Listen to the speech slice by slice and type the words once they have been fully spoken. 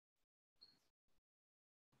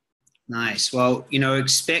Nice. Well, you know,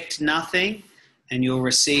 expect nothing and you'll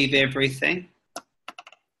receive everything.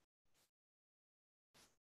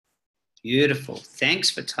 Beautiful. Thanks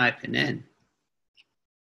for typing in.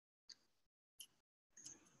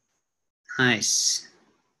 Nice.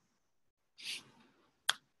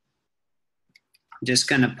 I'm just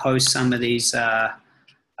going to post some of these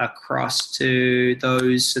across to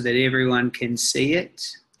those so that everyone can see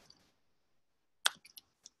it.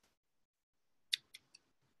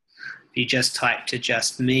 If you just type to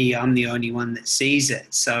just me, I'm the only one that sees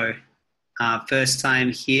it. So first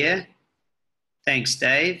time here. Thanks,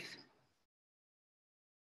 Dave.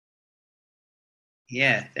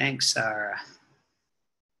 Yeah, thanks, Sarah.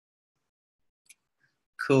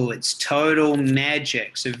 Cool, it's total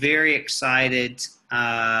magic. So very excited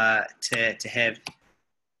to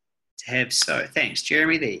have, so thanks,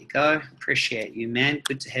 Jeremy, there you go. Appreciate you, man.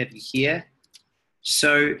 Good to have you here.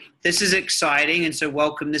 So this is exciting, and so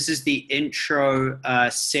welcome. This is the intro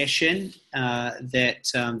session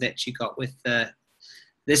that you got with the,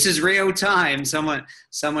 this is real time. Someone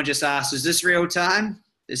just asked, is this real time?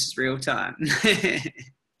 This is real time.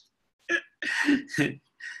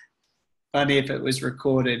 Funny if it was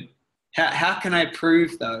recorded. How can I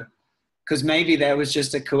prove though? Because maybe that was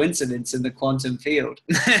just a coincidence in the quantum field.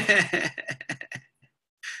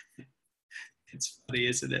 It's funny,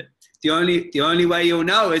 isn't it? The only way you'll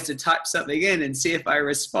know is to type something in and see if I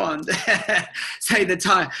respond. Say the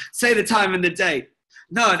time and the date.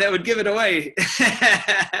 No, that would give it away.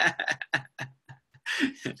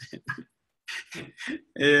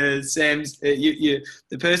 Sam's the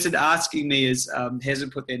person asking me is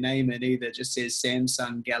hasn't put their name in either, just says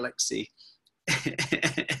Samsung Galaxy.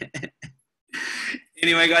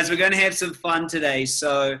 Anyway, guys, we're going to have some fun today.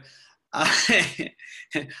 So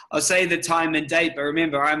I'll say the time and date, but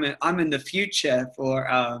remember, I'm in the future for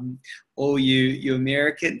all you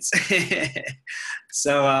Americans.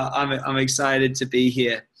 So I'm excited to be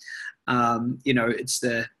here. You know,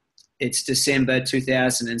 it's December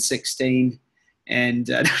 2016. And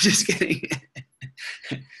no, just kidding.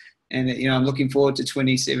 And you know, I'm looking forward to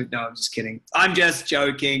 27. No, I'm just kidding. I'm just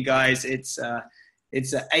joking, guys. It's the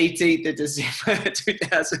 18th of December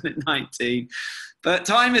 2019. But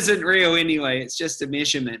time isn't real anyway. It's just a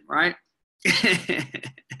measurement, right?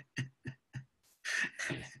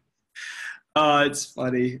 Oh, it's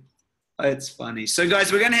funny. It's funny. So,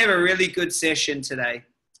 guys, we're going to have a really good session today.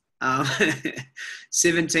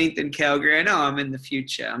 17th in Calgary. I know I'm in the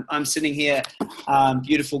future. I'm sitting here,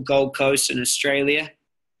 beautiful Gold Coast in Australia.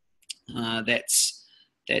 That's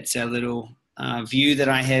our little view that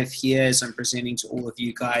I have here as I'm presenting to all of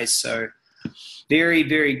you guys. So very,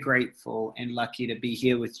 very grateful and lucky to be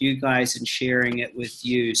here with you guys and sharing it with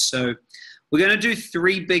you. So we're going to do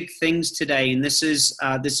 3 big things today, and this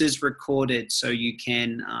is recorded, so you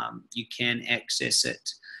can access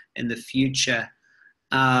it in the future.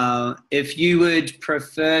 If you would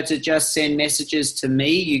prefer to just send messages to me,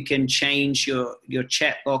 you can change your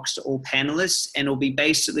chat box to all panelists, and it'll be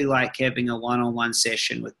basically like having a one-on-one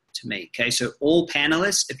session to me. Okay, so all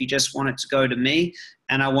panelists, if you just want it to go to me,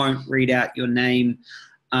 and I won't read out your name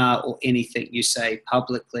or anything you say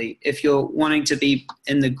publicly. If you're wanting to be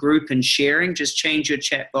in the group and sharing, just change your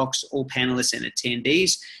chat box to all panelists and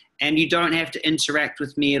attendees. And you don't have to interact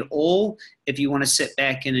with me at all if you want to sit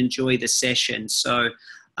back and enjoy the session. So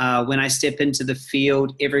when I step into the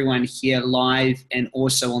field, everyone here live and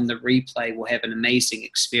also on the replay will have an amazing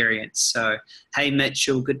experience. So, hey,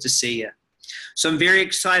 Mitchell, good to see you. So I'm very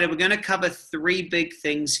excited. We're going to cover 3 big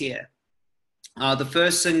things here. The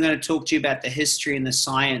first thing, I'm going to talk to you about the history and the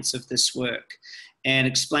science of this work and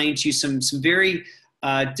explain to you some very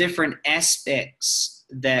different aspects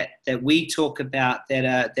that we talk about that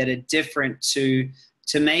are different to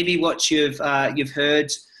maybe what you've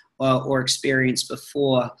heard or experienced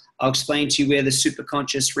before. I'll explain to you where the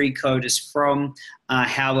Superconscious Recode is from,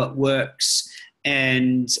 how it works,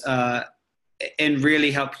 and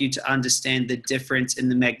really help you to understand the difference in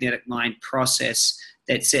the magnetic mind process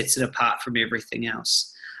that sets it apart from everything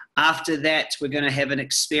else. After that, we're going to have an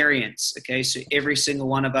experience, okay? So every single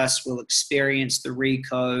one of us will experience the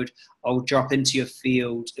Recode. I'll drop into your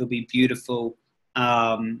field. It'll be beautiful.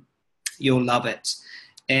 You'll love it.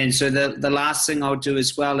 And so the last thing I'll do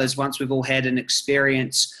as well is once we've all had an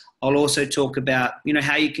experience, I'll also talk about, you know,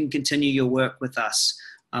 how you can continue your work with us.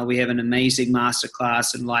 We have an amazing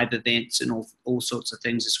masterclass and live events and all sorts of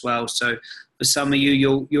things as well. So for some of you,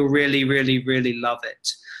 you'll really, really, really love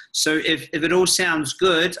it. So if it all sounds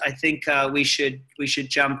good, I think we should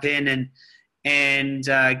jump in and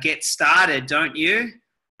get started, don't you?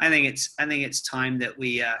 I think it's time that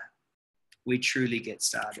we truly get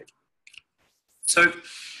started. So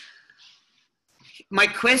my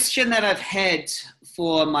question that I've had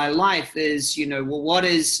for my life is, you know, well, what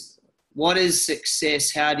is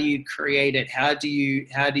success? How do you create it? How do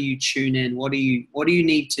you tune in? What do you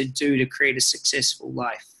need to do to create a successful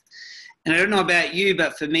life? And I don't know about you,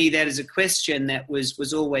 but for me, that is a question that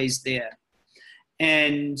was always there.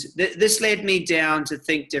 And this led me down to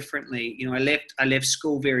think differently. You know, I left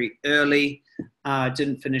school very early,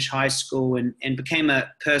 didn't finish high school, and became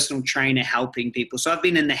a personal trainer helping people. So I've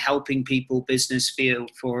been in the helping people business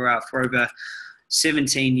field for over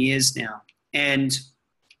 17 years now. And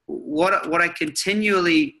what I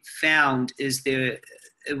continually found is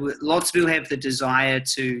lots of people have the desire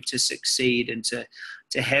to succeed and to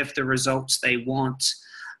have the results they want.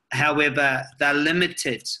 However, they're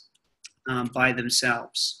limited by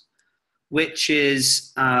themselves, which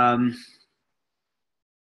is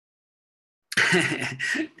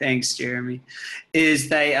thanks, Jeremy, is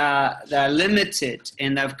they're limited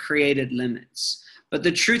and they've created limits. But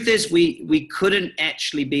the truth is we couldn't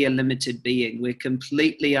actually be a limited being. We're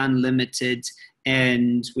completely unlimited,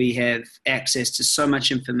 and we have access to so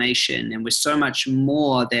much information, and we're so much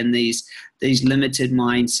more than these limited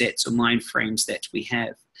mindsets or mind frames that we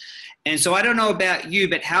have. And so I don't know about you,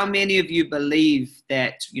 but how many of you believe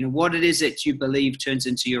that, you know, what it is that you believe turns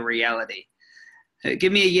into your reality?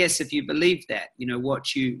 Give me a yes if you believe that. You know,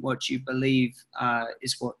 what you believe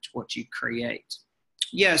is what you create.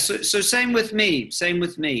 Yeah, so same with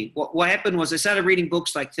me. What happened was I started reading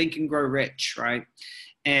books like Think and Grow Rich, right?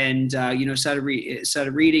 And, you know, started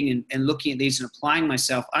reading and looking at these and applying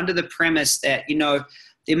myself under the premise that, you know,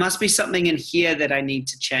 there must be something in here that I need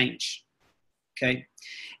to change, okay?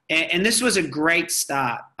 And this was a great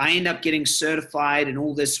start. I ended up getting certified in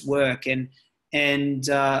all this work, and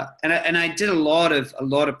I did a lot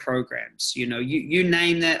of programs. You know, you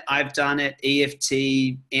name it, I've done it.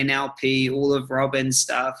 EFT, NLP, all of Robin's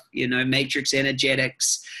stuff. You know, Matrix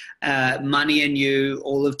Energetics, Money and You,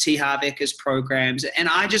 all of T. Harv Ekker's programs, and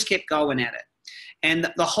I just kept going at it.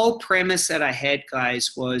 And the whole premise that I had,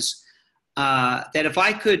 guys, was that if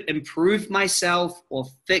I could improve myself or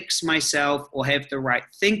fix myself or have the right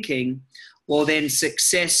thinking, well, then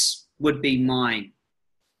success would be mine.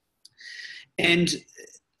 And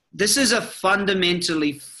this is a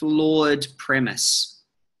fundamentally flawed premise,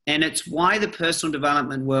 and it's why the personal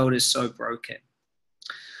development world is so broken.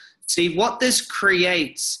 See, what this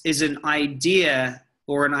creates is an idea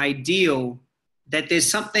or an ideal that there's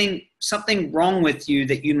something wrong with you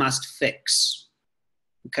that you must fix,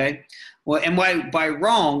 okay? Well, and by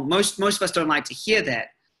wrong, most of us don't like to hear that.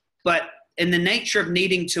 But in the nature of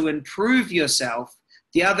needing to improve yourself,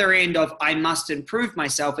 the other end of I must improve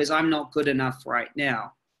myself is I'm not good enough right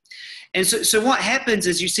now. And so what happens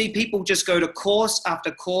is you see people just go to course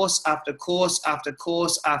after course after course after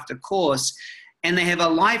course after course, and they have a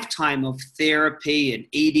lifetime of therapy and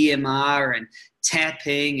EDMR and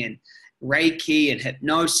tapping and Reiki and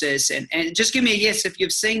hypnosis. And just give me a yes if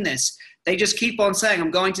you've seen this. They just keep on saying,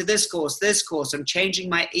 I'm going to this course, I'm changing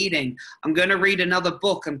my eating, I'm going to read another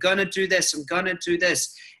book, I'm going to do this, I'm going to do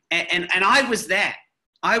this. And I was that.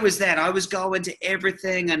 I was going to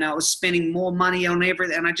everything, and I was spending more money on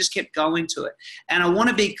everything, and I just kept going to it. And I want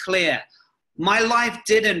to be clear, my life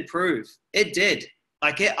did improve. It did.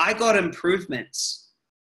 I got improvements,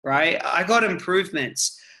 right? I got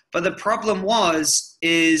improvements. But the problem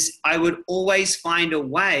is I would always find a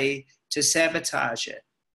way to sabotage it.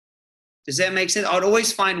 Does that make sense? I'd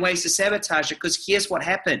always find ways to sabotage it, because here's what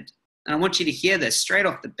happened. And I want you to hear this straight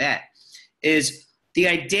off the bat, is the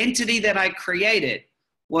identity that I created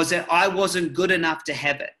was that I wasn't good enough to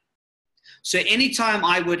have it. So anytime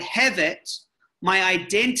I would have it, my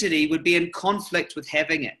identity would be in conflict with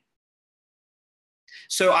having it.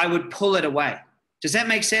 So I would pull it away. Does that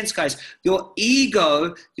make sense, guys? Your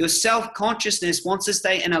ego, your self-consciousness wants to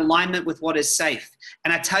stay in alignment with what is safe.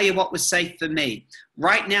 And I tell you what was safe for me.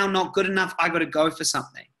 Right now, not good enough, I got to go for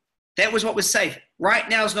something. That was what was safe. Right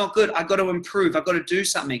now is not good, I got to improve, I got to do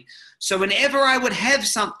something. So whenever I would have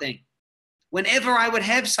something,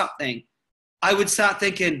 I would start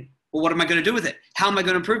thinking, well, what am I going to do with it? How am I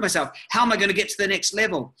going to improve myself? How am I going to get to the next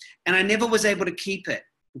level? And I never was able to keep it.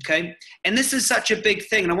 Okay. And this is such a big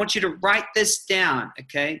thing. And I want you to write this down.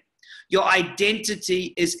 Okay. Your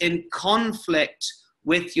identity is in conflict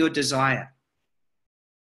with your desire.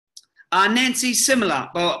 Nancy, similar,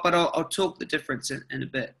 but I'll talk the difference in a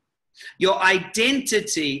bit. Your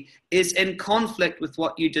identity is in conflict with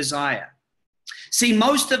what you desire. See,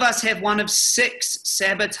 most of us have one of 6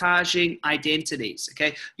 sabotaging identities.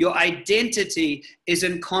 Okay. Your identity is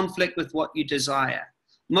in conflict with what you desire.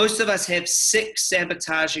 Most of us have 6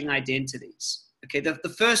 sabotaging identities. Okay,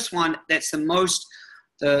 the first one that's the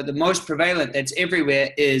the most prevalent, that's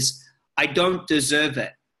everywhere, is I don't deserve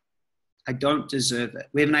it. I don't deserve it.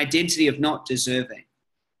 We have an identity of not deserving.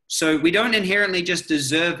 So we don't inherently just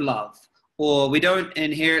deserve love, or we don't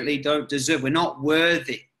deserve. We're not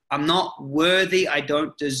worthy. I'm not worthy. I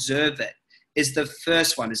don't deserve it is the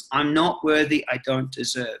first one, is I'm not worthy. I don't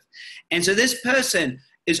deserve. And so this person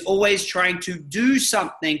is always trying to do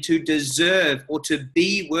something to deserve or to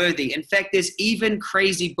be worthy. In fact, there's even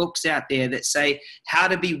crazy books out there that say how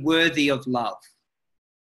to be worthy of love.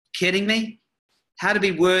 Kidding me? How to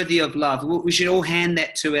be worthy of love. We should all hand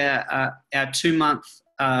that to our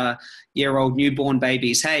 2-month-year-old newborn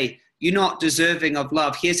babies. Hey, you're not deserving of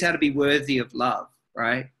love. Here's how to be worthy of love,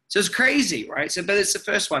 right? So it's crazy, right? So, but it's the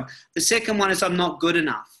first one. The second one is I'm not good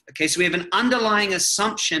enough. Okay, so we have an underlying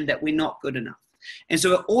assumption that we're not good enough. And so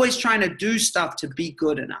we're always trying to do stuff to be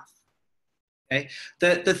good enough. Okay,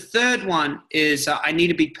 the third one is I need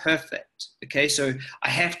to be perfect. Okay, so I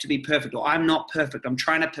have to be perfect, or I'm not perfect. I'm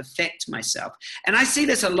trying to perfect myself. And I see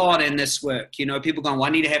this a lot in this work. You know, people going, well,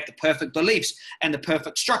 I need to have the perfect beliefs and the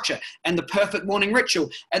perfect structure and the perfect morning ritual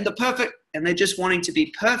and and they're just wanting to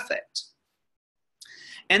be perfect.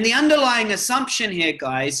 And the underlying assumption here,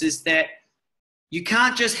 guys, is that you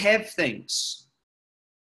can't just have things.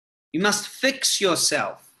 You must fix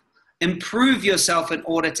yourself, improve yourself in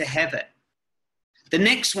order to have it. The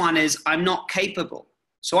next one is I'm not capable.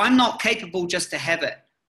 So I'm not capable just to have it.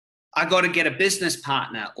 I got to get a business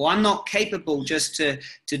partner, or I'm not capable just to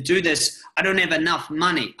do this. I don't have enough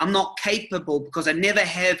money. I'm not capable because I never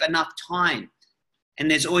have enough time. And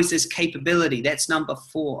there's always this capability. That's number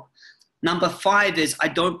 4. Number 5 is I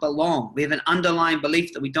don't belong. We have an underlying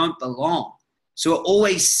belief that we don't belong. So we're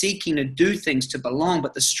always seeking to do things to belong,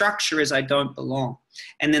 but the structure is I don't belong.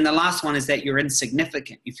 And then the last one is that you're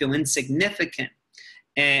insignificant. You feel insignificant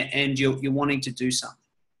and you're wanting to do something.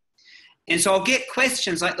 And so I'll get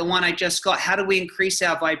questions like the one I just got. How do we increase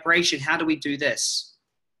our vibration? How do we do this?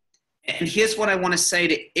 And here's what I want to say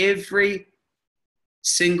to every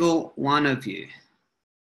single one of you.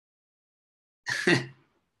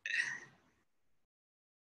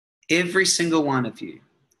 Every single one of you.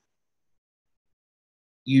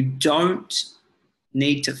 You don't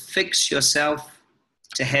need to fix yourself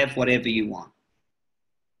to have whatever you want.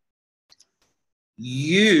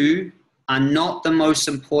 You are not the most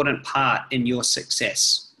important part in your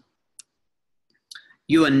success.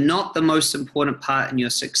 You are not the most important part in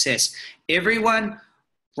your success. Everyone,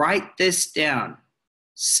 write this down.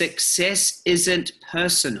 Success isn't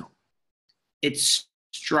personal. It's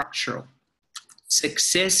structural.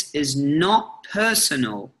 Success is not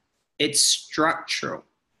personal. It's structural.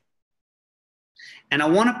 And I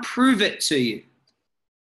want to prove it to you.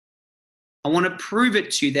 I want to prove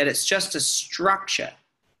it to you that it's just a structure.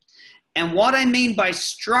 And what I mean by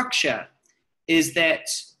structure is that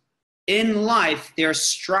in life, there are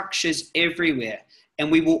structures everywhere,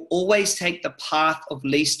 and we will always take the path of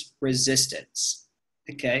least resistance.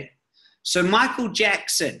 Okay? So Michael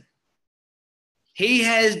Jackson,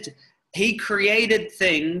 he created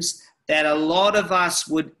things that a lot of us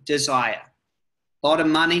would desire. A lot of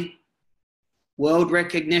money, world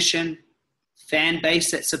recognition, fan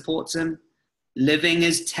base that supports him, living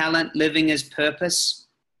his talent, living his purpose.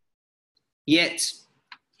 Yet,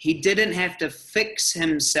 he didn't have to fix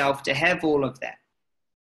himself to have all of that.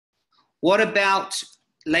 What about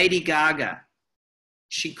Lady Gaga?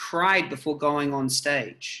 She cried before going on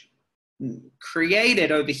stage.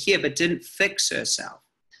 Created over here, but didn't fix herself.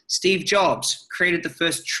 Steve Jobs created the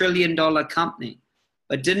first $1 trillion company,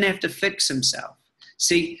 but didn't have to fix himself.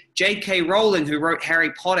 See, J.K. Rowling, who wrote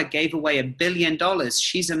Harry Potter, gave away $1 billion.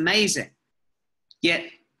 She's amazing. Yet,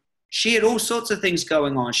 she had all sorts of things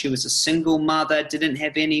going on. She was a single mother, didn't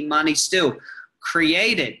have any money, still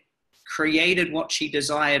created what she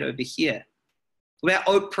desired over here. What about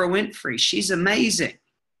Oprah Winfrey? She's amazing.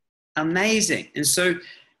 Amazing. And so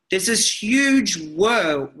there's this huge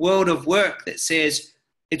world of work that says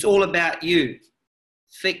it's all about you.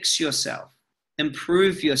 Fix yourself.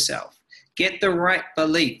 Improve yourself. Get the right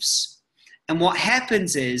beliefs. And what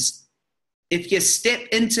happens is, if you step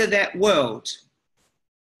into that world,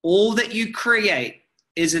 all that you create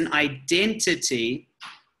is an identity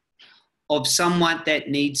of someone that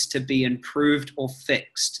needs to be improved or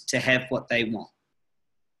fixed to have what they want.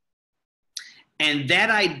 And that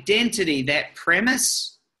identity, that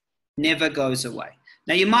premise, never goes away.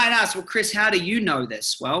 Now you might ask, well, Chris, how do you know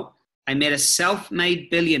this? Well, I met a self-made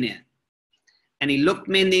billionaire, and he looked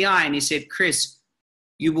me in the eye and he said, Chris,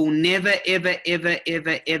 you will never, ever, ever,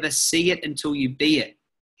 ever, ever see it until you be it.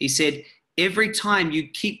 He said, every time you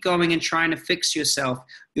keep going and trying to fix yourself,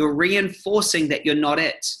 you're reinforcing that you're not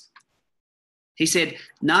it. He said,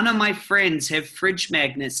 none of my friends have fridge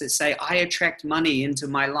magnets that say, I attract money into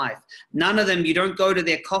my life. None of them, you don't go to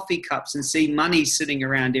their coffee cups and see money sitting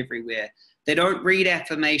around everywhere. They don't read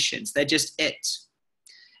affirmations. They're just it.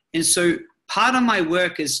 And so part of my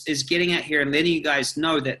work is getting out here and letting you guys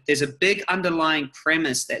know that there's a big underlying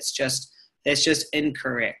premise that's just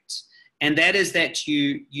incorrect. And that is that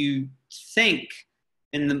you think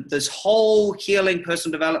in this whole healing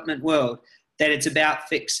personal development world that it's about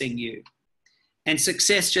fixing you. And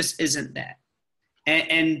success just isn't that.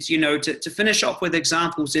 And you know, to finish off with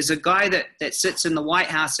examples, there's a guy that sits in the White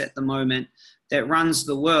House at the moment that runs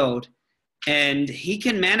the world, and he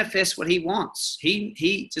can manifest what he wants.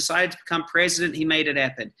 He decided to become president, he made it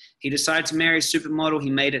happen. He decided to marry a supermodel, he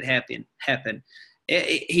made it happen.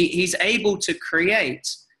 He's able to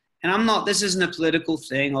create. And this isn't a political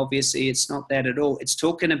thing, obviously, it's not that at all. It's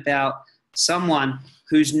talking about someone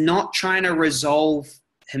who's not trying to resolve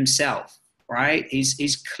himself. Right?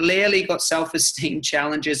 He's clearly got self-esteem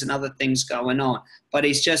challenges and other things going on, but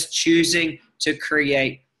he's just choosing to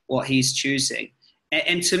create what he's choosing.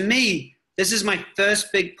 And to me, this is my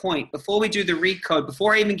first big point. Before we do the recode,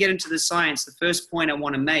 before I even get into the science, the first point I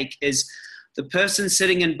want to make is the person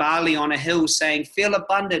sitting in Bali on a hill saying, feel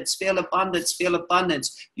abundance, feel abundance, feel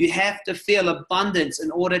abundance. You have to feel abundance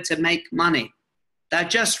in order to make money. They're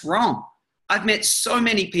just wrong. I've met so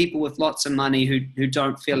many people with lots of money who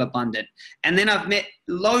don't feel abundant. And then I've met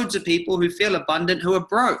loads of people who feel abundant who are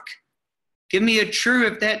broke. Give me a true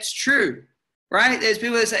if that's true, right? There's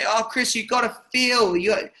people that say, oh, Chris, you got to feel.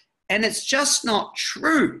 And it's just not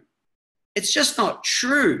true. It's just not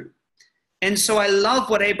true. And so I love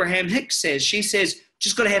what Abraham Hicks says. She says,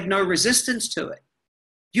 just got to have no resistance to it.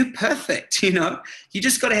 You're perfect, you know. You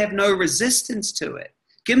just got to have no resistance to it.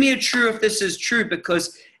 Give me a true if this is true,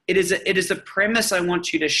 because it is a premise I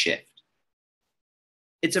want you to shift.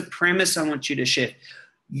 It's a premise I want you to shift.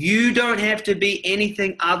 You don't have to be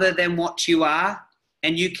anything other than what you are,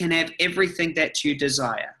 and you can have everything that you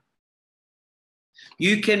desire.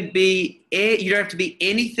 You don't have to be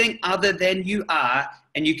anything other than you are,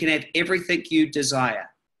 and you can have everything you desire.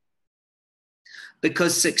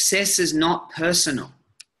 Because success is not personal.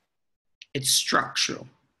 It's structural.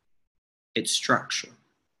 It's structural.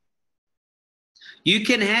 You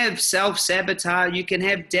can have self-sabotage, you can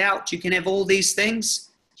have doubt, you can have all these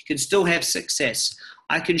things. You can still have success.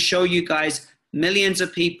 I can show you guys millions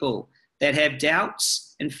of people that have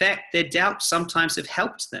doubts. In fact, their doubts sometimes have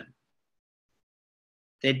helped them.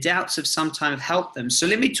 Their doubts have sometimes helped them. So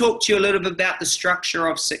let me talk to you a little bit about the structure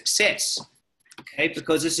of success, okay?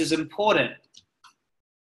 Because this is important.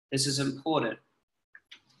 This is important.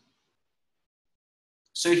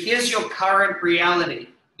 So here's your current reality,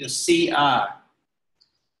 your CR.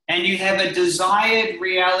 And you have a desired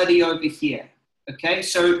reality over here, okay?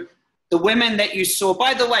 So the women that you saw,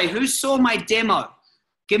 by the way, who saw my demo?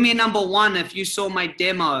 Give me a number one if you saw my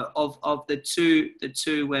demo of the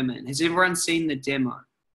two women. Has everyone seen the demo?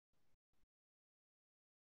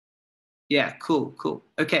 Yeah, cool.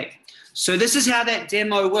 Okay, so this is how that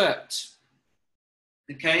demo worked,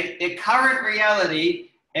 okay? Their current reality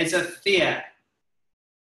is a fear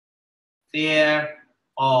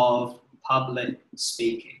of public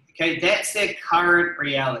speaking. Okay, that's their current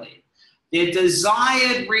reality. Their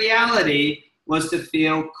desired reality was to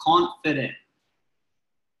feel confident.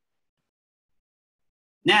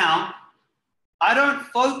 Now, I don't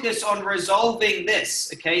focus on resolving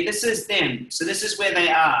this, okay? This is them, so this is where they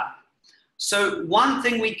are. So one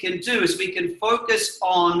thing we can do is we can focus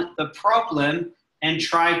on the problem and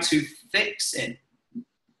try to fix it,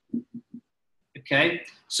 okay?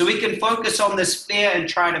 So we can focus on this fear and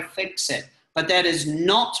try to fix it. But that is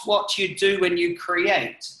not what you do when you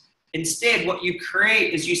create. Instead, what you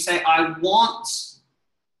create is you say, I want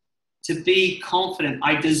to be confident.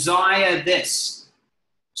 I desire this.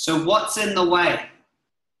 So what's in the way?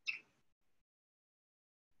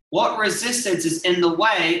 What resistance is in the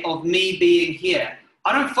way of me being here?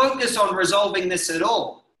 I don't focus on resolving this at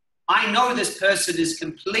all. I know this person is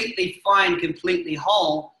completely fine, completely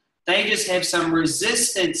whole. They just have some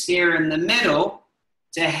resistance here in the middle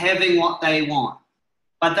to having what they want.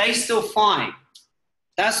 But they're still fine.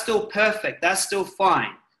 They're still perfect. They're still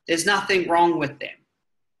fine. There's nothing wrong with them.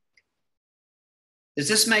 Does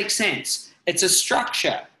this make sense? It's a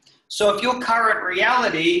structure. So if your current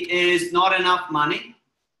reality is not enough money,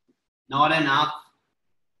 not enough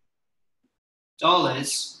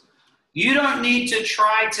dollars, you don't need to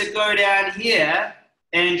try to go down here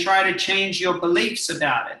and try to change your beliefs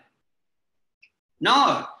about it.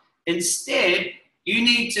 No, instead, you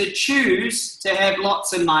need to choose to have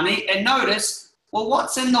lots of money and notice, well,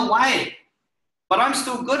 what's in the way? But I'm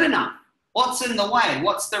still good enough. What's in the way?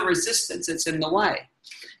 What's the resistance that's in the way?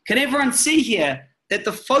 Can everyone see here that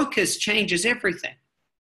the focus changes everything?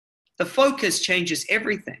 The focus changes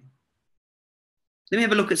everything. Let me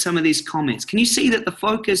have a look at some of these comments. Can you see that the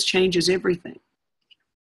focus changes everything?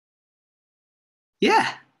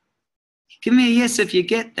 Yeah. Give me a yes if you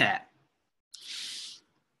get that.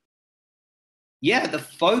 Yeah, the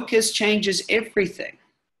focus changes everything.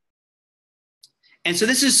 And so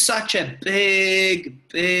this is such a big,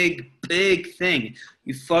 big, big thing.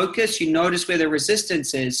 You focus, you notice where the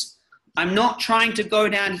resistance is. I'm not trying to go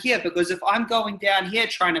down here, because if I'm going down here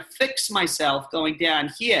trying to fix myself going down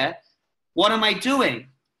here, what am I doing?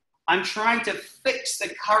 I'm trying to fix the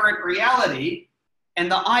current reality.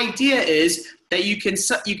 And the idea is that you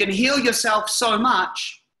can heal yourself so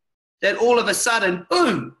much that all of a sudden,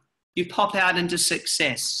 boom, you pop out into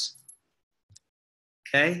success.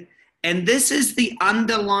 Okay? And this is the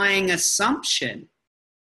underlying assumption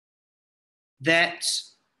that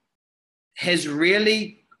has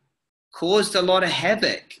really caused a lot of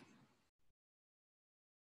havoc.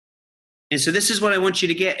 And so this is what I want you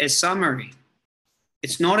to get as summary.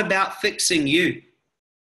 It's not about fixing you.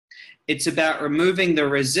 It's about removing the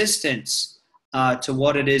resistance to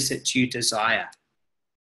what it is that you desire.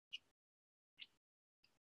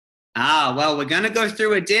 Well, we're going to go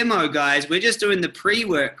through a demo, guys. We're just doing the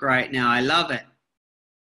pre-work right now. I love it.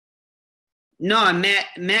 No,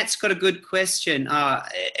 Matt's got a good question.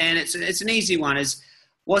 And it's an easy one.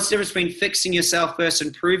 What's the difference between fixing yourself versus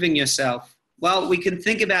improving yourself? Well, we can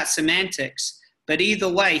think about semantics, but either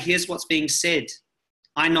way, here's what's being said.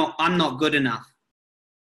 I'm not good enough,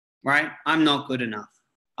 right? I'm not good enough.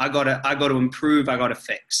 I got to improve. I got to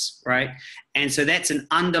fix, right? And so that's an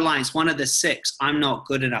underlying, it's one of the 6. I'm not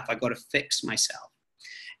good enough. I got to fix myself.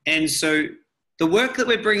 And so the work that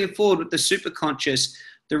we're bringing forward with the Superconscious,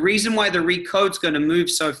 the reason why the Recode's going to move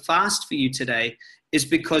so fast for you today is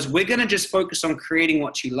because we're going to just focus on creating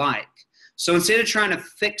what you like. So instead of trying to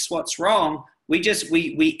fix what's wrong,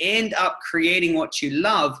 we end up creating what you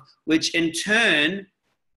love, which in turn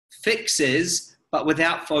fixes, but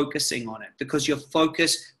without focusing on it, because your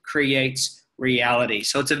focus creates reality.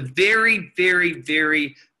 So it's a very, very,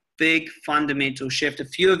 very big fundamental shift. A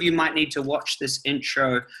few of you might need to watch this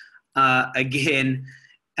intro again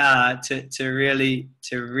to really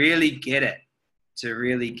get it,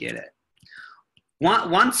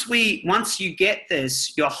 Once you get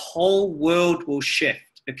this, your whole world will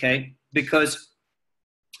shift, okay? Because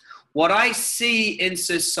what I see in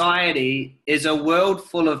society is a world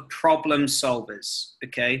full of problem solvers,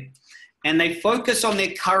 okay? And they focus on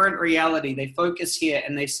their current reality. They focus here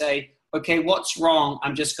and they say, okay, what's wrong?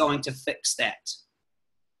 I'm just going to fix that.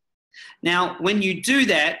 Now, when you do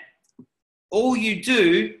that, all you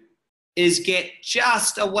do is get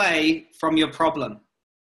just away from your problem.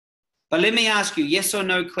 But let me ask you, yes or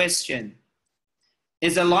no question.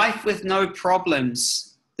 Is a life with no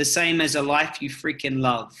problems the same as a life you freaking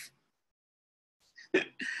love? Of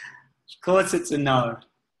course it's a no.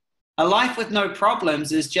 A life with no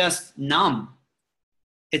problems is just numb.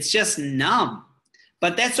 It's just numb.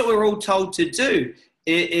 But that's what we're all told to do,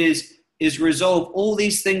 is resolve all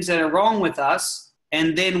these things that are wrong with us,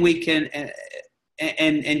 and then we can,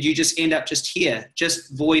 and you just end up just here,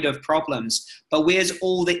 just void of problems. But where's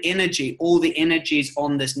all the energy? All the energy is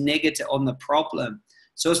on this negative, on the problem.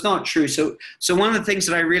 So it's not true. So one of the things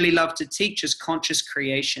that I really love to teach is conscious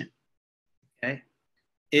creation. Okay?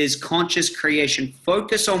 Is conscious creation.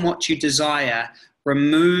 Focus on what you desire,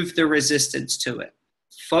 remove the resistance to it.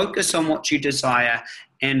 Focus on what you desire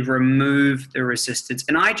and remove the resistance.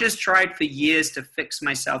 And I just tried for years to fix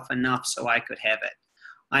myself enough so I could have it.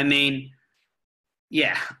 I mean,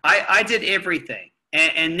 yeah, I did everything.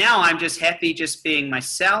 And now I'm just happy just being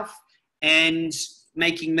myself and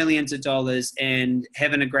making millions of dollars and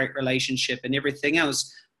having a great relationship and everything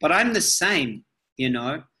else. But I'm the same, you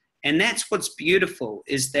know. And that's what's beautiful,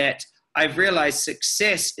 is that I've realized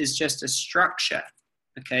success is just a structure,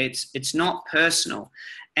 okay? It's not personal.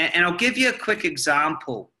 And I'll give you a quick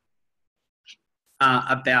example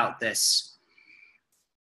about this.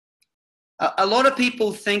 A lot of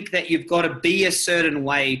people think that you've got to be a certain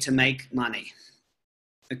way to make money,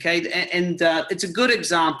 okay? And it's a good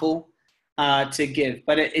example to give,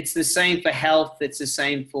 but it's the same for health. It's the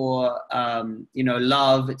same for,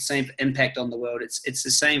 love. It's the same for impact on the world. It's the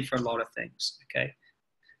same for a lot of things, okay?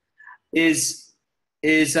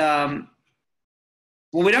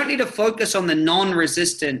 Well, we don't need to focus on the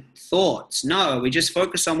non-resistant thoughts. No, we just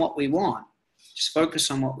focus on what we want. Just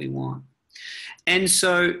focus on what we want. And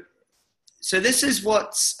so this is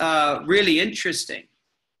what's really interesting,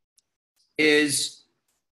 is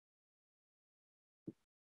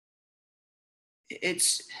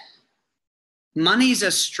money's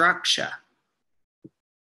a structure.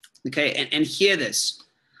 Okay, and hear this.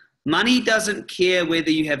 Money doesn't care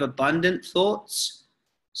whether you have abundant thoughts,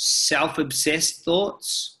 self-obsessed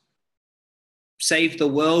thoughts, save the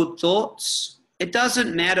world thoughts. It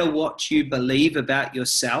doesn't matter what you believe about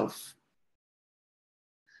yourself.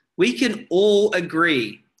 We can all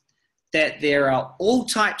agree that there are all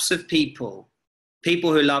types of people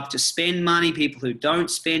who love to spend money, people who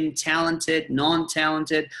don't spend, talented,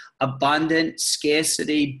 non-talented, abundant,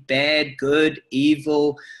 scarcity, bad, good,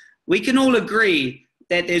 evil. We can all agree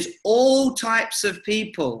that there's all types of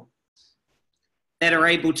people that are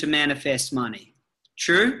able to manifest money.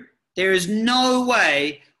 True? There is no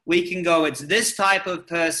way we can go, it's this type of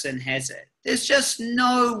person has it. There's just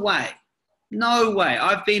no way. No way.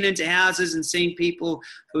 I've been into houses and seen people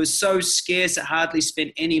who are so scarce that hardly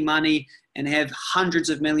spend any money and have hundreds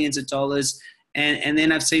of millions of dollars. And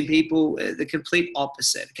then I've seen people the complete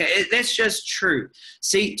opposite. Okay, that's just true.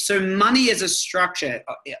 See, so money is a structure.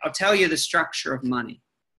 I'll tell you the structure of money.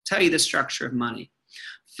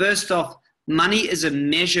 First off, money is a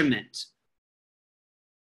measurement.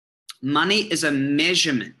 Money is a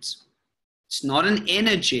measurement. It's not an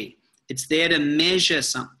energy. It's there to measure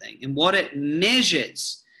something. And what it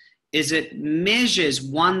measures is it measures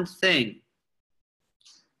one thing.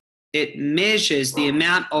 It measures the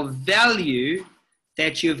amount of value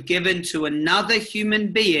that you've given to another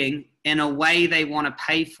human being in a way they want to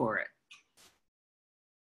pay for it.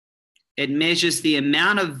 It measures the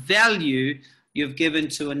amount of value you've given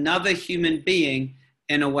to another human being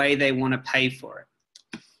in a way they want to pay for it.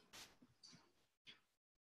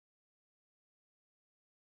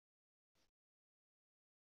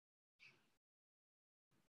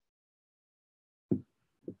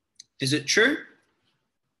 Is it true?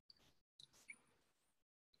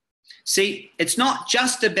 See, it's not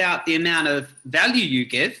just about the amount of value you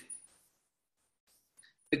give,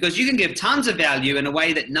 because you can give tons of value in a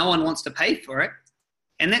way that no one wants to pay for it.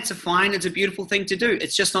 And that's it's a beautiful thing to do.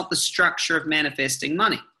 It's just not the structure of manifesting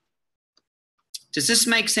money. Does this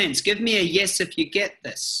make sense? Give me a yes if you get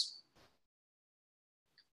this.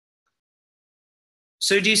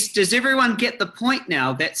 So does everyone get the point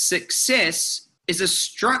now that success is a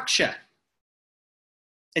structure?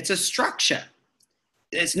 It's a structure.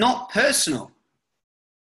 It's not personal.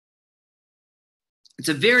 It's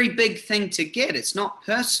a very big thing to get. It's not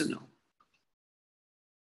personal.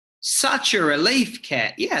 Such a relief,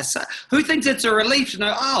 Kat. Yes. Who thinks it's a relief to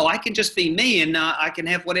know, oh, I can just be me and I can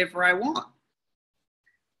have whatever I want?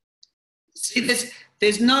 See,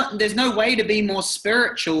 there's no way to be more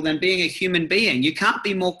spiritual than being a human being. You can't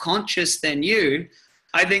be more conscious than you.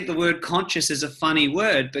 I think the word conscious is a funny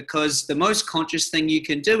word because the most conscious thing you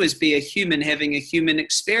can do is be a human having a human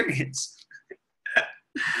experience.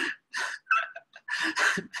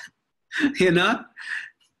 You know?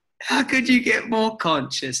 How could you get more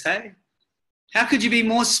conscious, hey? How could you be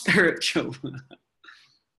more spiritual?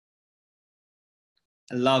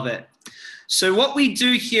 I love it. So what we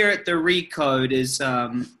do here at the Recode is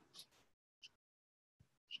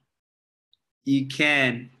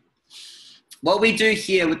what we do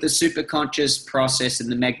here with the superconscious process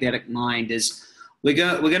and the magnetic mind is we're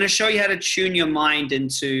going to show you how to tune your mind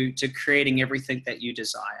into creating everything that you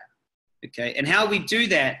desire. Okay, and how we do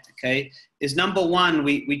that, okay, is number one,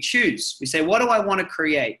 we choose. We say, what do I want to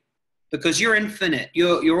create? Because you're infinite.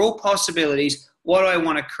 You're all possibilities. What do I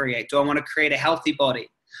want to create? Do I want to create a healthy body?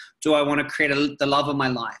 Do I want to create the love of my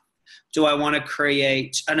life? Do I want to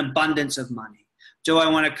create an abundance of money? Do I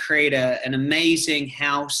want to create an amazing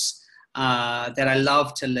house that I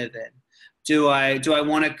love to live in? Do I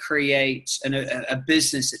want to create a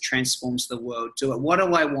business that transforms the world? What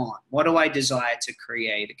do I want? What do I desire to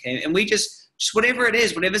create? Okay, and we just whatever it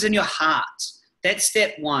is, whatever's in your heart. That's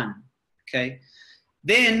step one. Okay,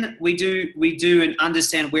 then we do and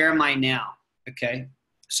understand, where am I now? Okay,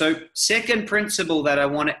 so second principle that I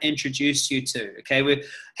want to introduce you to. Okay,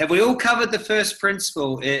 have we all covered the first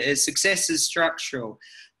principle? Is success is structural.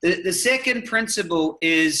 The second principle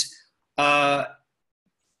is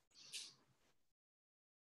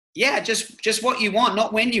just what you want,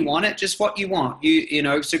 not when you want it, just what you want. You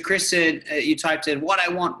know, so Chris said, you typed in what I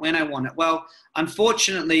want, when I want it. Well,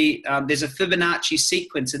 unfortunately, there's a Fibonacci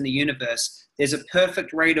sequence in the universe. There's a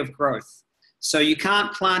perfect rate of growth. So you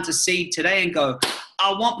can't plant a seed today and go,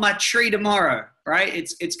 I want my tree tomorrow, right?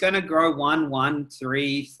 It's going to grow 1, 1,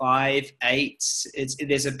 3, 5, 8.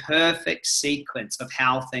 There's a perfect sequence of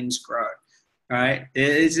how things grow, right?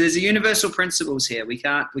 There's a universal principles here. We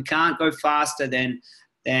can't go faster than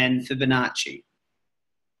Fibonacci.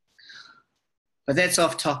 But that's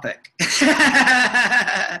off topic.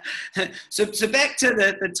 So back to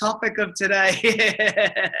the topic of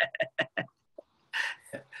today.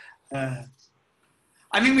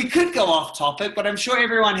 I mean, we could go off topic, but I'm sure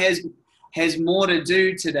everyone has more to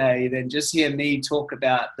do today than just hear me talk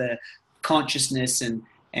about the consciousness and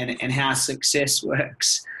how success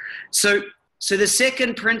works. So the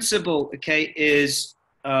second principle, okay, is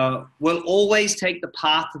we'll always take the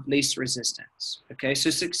path of least resistance. Okay, so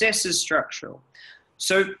success is structural.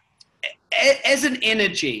 So as an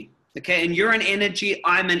energy, okay, and you're an energy,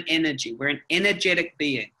 I'm an energy, we're an energetic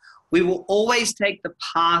being. We will always take the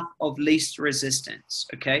path of least resistance.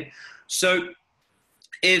 Okay, so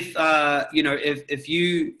if if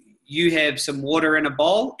you have some water in a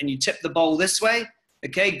bowl and you tip the bowl this way,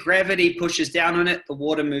 okay, gravity pushes down on it, the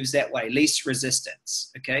water moves that way, least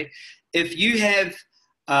resistance. Okay, if you have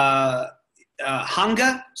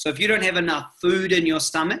hunger, so if you don't have enough food in your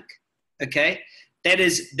stomach, okay,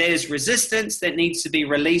 there's resistance that needs to be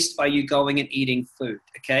released by you going and eating food.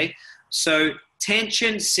 Okay, so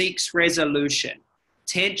tension seeks resolution.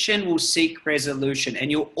 Tension will seek resolution, and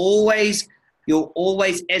you'll always,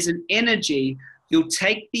 as an energy, you'll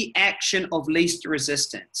take the action of least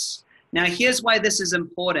resistance. Now, here's why this is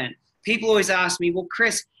important. People always ask me, well,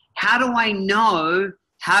 Chris, how do I know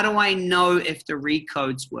if the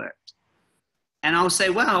recodes worked? And I'll say,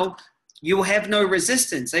 well, you'll have no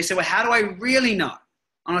resistance. They say, well, how do I really know?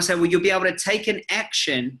 And I'll say, well, you'll be able to take an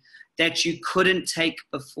action that you couldn't take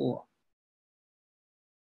before.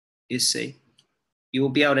 You see, you will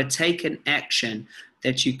be able to take an action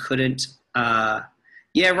that you couldn't.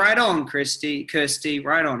 Yeah, right on, Kirsty,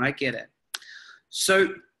 right on. I get it.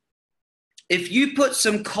 So if you put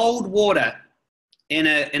some cold water in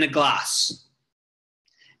a glass,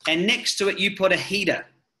 and next to it you put a heater,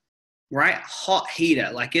 right? Hot heater,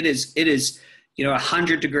 like it is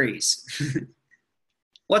 100 degrees.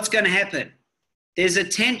 What's going to happen? There's a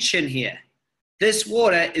tension here. This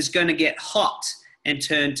water is going to get hot and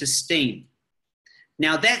turn to steam.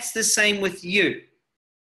 Now that's the same with you.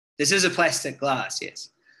 This is a plastic glass, yes.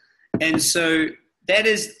 And so that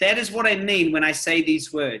is what I mean when I say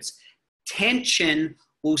these words. Tension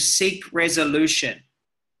will seek resolution,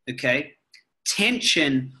 okay?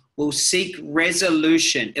 Tension will seek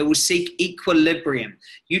resolution. It will seek equilibrium.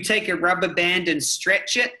 You take a rubber band and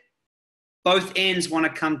stretch it, both ends want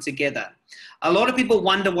to come together. A lot of people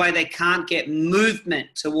wonder why they can't get movement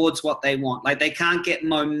towards what they want, like they can't get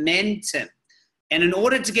momentum. And in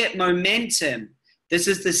order to get momentum, this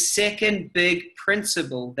is the second big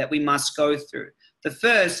principle that we must go through. The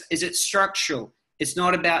first is it's structural. It's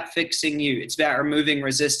not about fixing you. It's about removing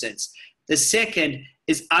resistance. The second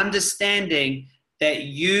is understanding that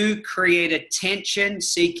you create a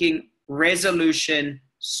tension-seeking resolution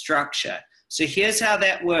structure. So here's how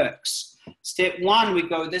that works. Step one, we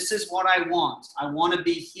go, this is what I want. I want to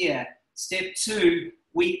be here. Step two,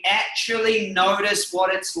 we actually notice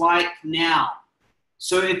what it's like now.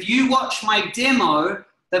 So if you watch my demo,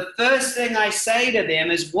 the first thing I say to them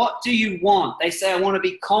is, what do you want? They say, I want to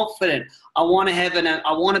be confident. I want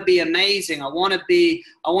to be amazing. I want to be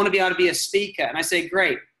able to be a speaker. And I say,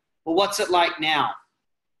 great. Well, what's it like now?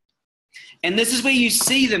 And this is where you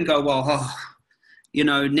see them go, well,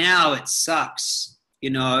 now it sucks.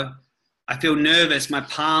 I feel nervous. My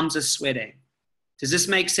palms are sweating. Does this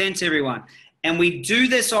make sense, everyone? And we do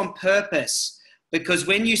this on purpose because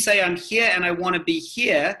when you say I'm here and I want to be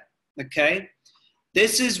here, okay,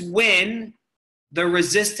 this is when the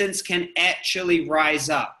resistance can actually rise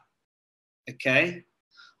up, okay?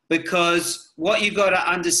 Because what you've got to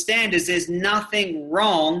understand is there's nothing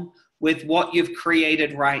wrong with what you've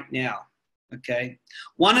created right now, okay?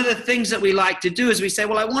 One of the things that we like to do is we say,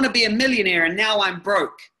 well, I want to be a millionaire and now I'm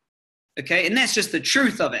broke, okay? And that's just the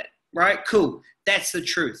truth of it, right? Cool, that's the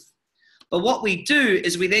truth. But what we do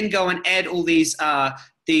is we then go and add all these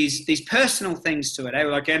personal things to it. We're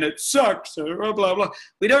like, and it sucks, blah, blah, blah.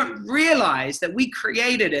 We don't realize that we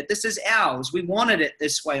created it. This is ours. We wanted it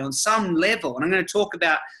this way on some level. And I'm going to talk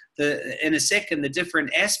about in a second the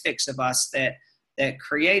different aspects of us that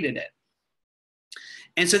created it.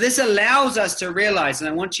 And so this allows us to realize, and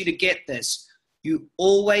I want you to get this, you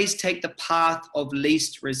always take the path of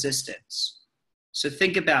least resistance. So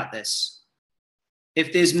think about this.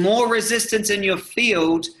 If there's more resistance in your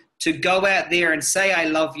field to go out there and say, I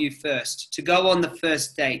love you first, to go on the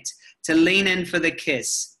first date, to lean in for the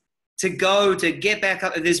kiss, to get back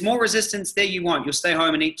up. If there's more resistance there, you won't. You'll stay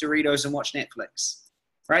home and eat Doritos and watch Netflix,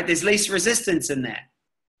 right? There's least resistance in that,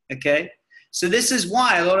 okay? So this is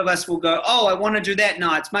why a lot of us will go, oh, I want to do that.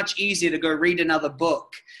 No, it's much easier to go read another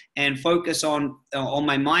book and focus on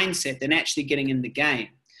my mindset than actually getting in the game.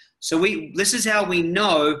 So this is how we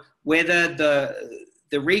know whether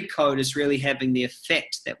the recode is really having the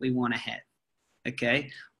effect that we want to have. Okay,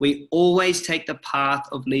 we always take the path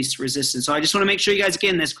of least resistance. So I just want to make sure you guys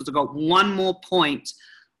get this, because I've got one more point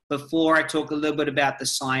before I talk a little bit about the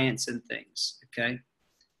science and things. Okay,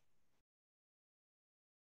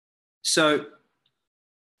 so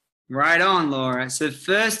right on, Laura. So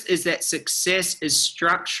first is that success is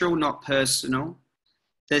structural, not personal.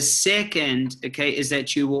 The second, okay, is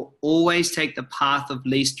that you will always take the path of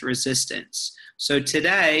least resistance. So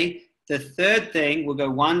today, the third thing, we'll go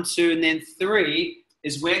 1, 2, and then 3,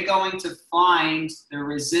 is we're going to find the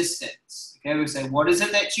resistance. Okay, we'll say, what is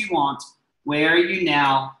it that you want? Where are you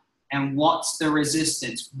now? And what's the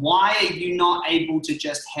resistance? Why are you not able to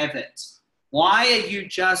just have it? Why are you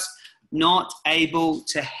just not able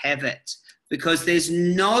to have it? Because there's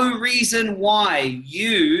no reason why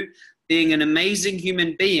you, being an amazing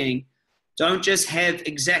human being, don't just have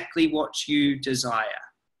exactly what you desire.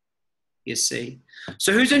 You see?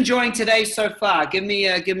 So who's enjoying today so far? Give me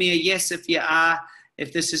a yes if you are,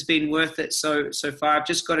 if this has been worth it so far. I've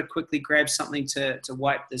just got to quickly grab something to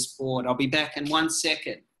wipe this board. I'll be back in 1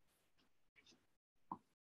 second.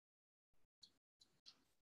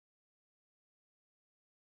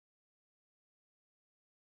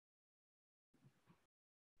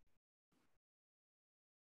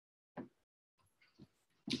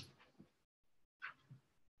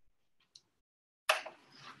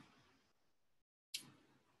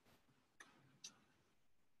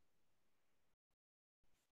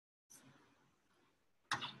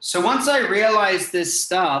 So once I realized this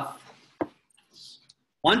stuff,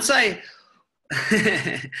 once I,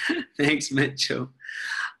 thanks, Mitchell.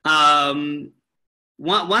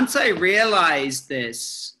 Once I realized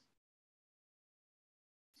this,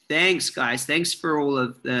 thanks, guys. Thanks for all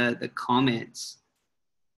of the comments.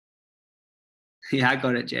 Yeah, I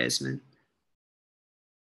got it, Jasmine.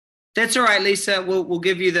 That's all right, Lisa. We'll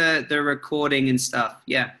give you the recording and stuff.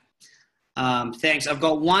 Yeah. Thanks. I've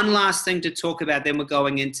got one last thing to talk about, then we're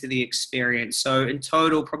going into the experience. So in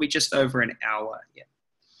total, probably just over an hour. Yeah.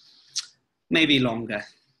 Maybe longer.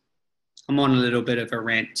 I'm on a little bit of a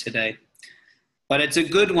rant today, but it's a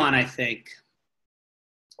good one, I think.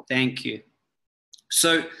 Thank you.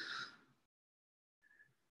 So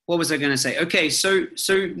what was I going to say? Okay, so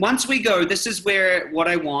once we go, this is what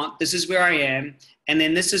I want, this is where I am, and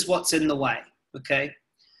then this is what's in the way, okay?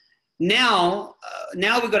 Now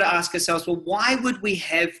we've got to ask ourselves, well, why would we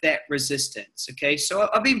have that resistance, okay? So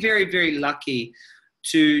I've been very, very lucky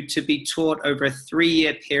to be taught over a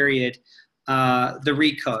 3-year period the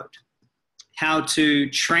Recode, how to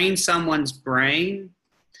train someone's brain,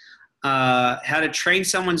 to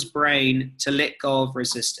let go of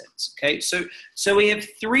resistance. Okay, so we have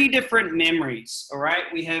 3 different memories. All right,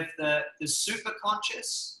 we have the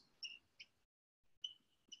superconscious,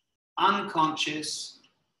 unconscious,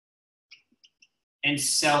 and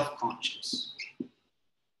self-conscious.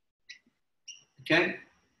 Okay,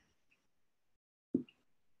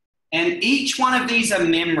 and each one of these are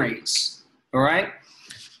memories. All right,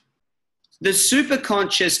 the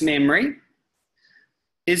superconscious memory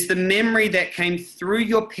is the memory that came through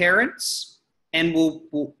your parents and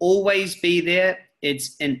will always be there.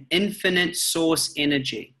 It's an infinite source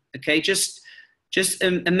energy. Okay, just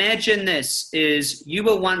imagine this is you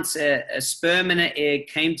were once a sperm and an egg,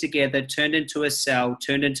 came together, turned into a cell,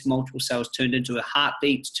 turned into multiple cells, turned into a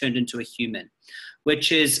heartbeat, turned into a human,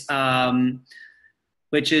 which is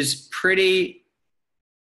pretty.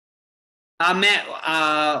 Matt,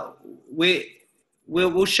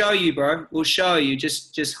 we'll show you, bro. We'll show you.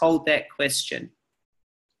 Just hold that question.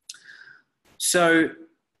 So,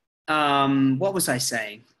 what was I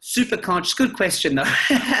saying? Superconscious. Good question, though.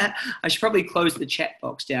 I should probably close the chat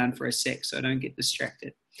box down for a sec so I don't get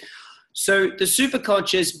distracted. So, the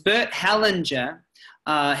superconscious, Bert Hellinger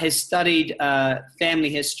has studied family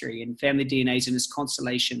history and family DNAs in his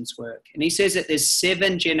constellations work. And he says that there's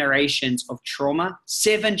 7 generations of trauma,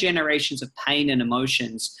 7 generations of pain and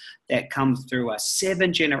emotions that come through us,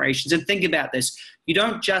 7 generations. And think about this. You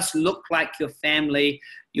don't just look like your family.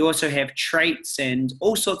 You also have traits and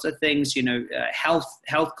all sorts of things,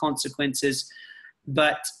 health consequences.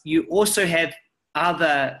 But you also have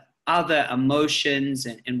other emotions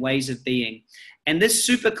and ways of being. And this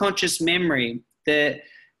superconscious memory, the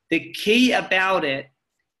key about it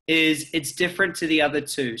is it's different to the other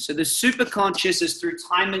 2. So the superconscious is through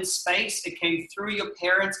time and space. It came through your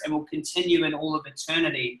parents and will continue in all of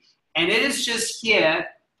eternity. And it is just here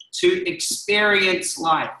to experience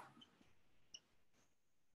life.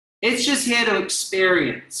 It's just here to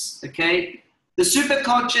experience, okay? The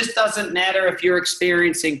superconscious doesn't matter if you're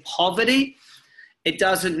experiencing poverty. It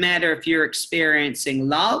doesn't matter if you're experiencing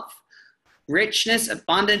love. richness,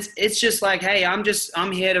 abundance. It's just like, hey, I'm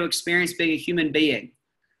here to experience being a human being.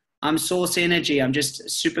 I'm source energy. I'm just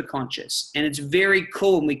super conscious. And it's very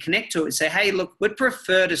cool. And we connect to it and say, hey, look, we'd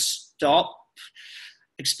prefer to stop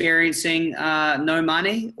experiencing no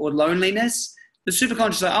money or loneliness. The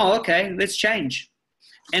superconscious is like, oh, okay, let's change.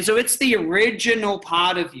 And so it's the original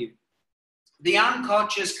part of you. The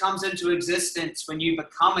unconscious comes into existence when you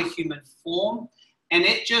become a human form, and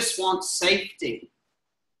it just wants safety.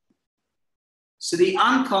 So the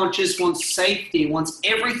unconscious wants safety, wants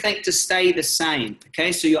everything to stay the same.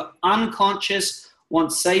 Okay, so your unconscious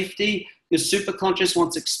wants safety, your superconscious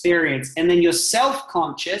wants experience, and then your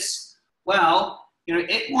self-conscious, well, you know,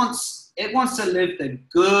 it wants to live the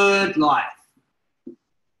good life.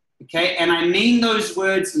 Okay, and I mean those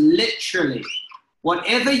words literally.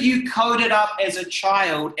 Whatever you coded up as a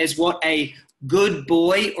child as what a good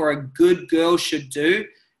boy or a good girl should do,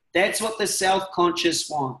 that's what the self-conscious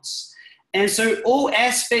wants. And so all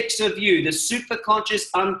aspects of you, the superconscious,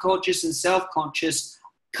 unconscious, and self-conscious,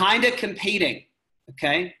 kind of competing,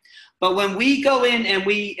 okay? But when we go in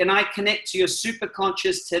and I connect to your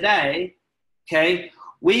superconscious today, okay,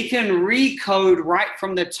 we can recode right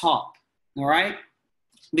from the top, all right?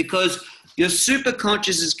 Because your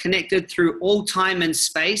superconscious is connected through all time and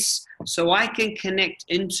space, so I can connect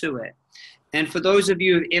into it. And for those of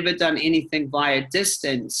you who've ever done anything via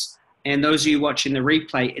distance, and those of you watching the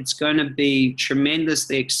replay, it's going to be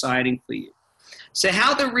tremendously exciting for you. So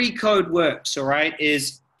how the Recode works, all right,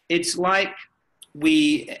 is it's like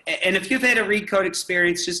and if you've had a Recode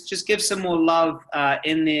experience, just give some more love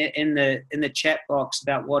in the chat box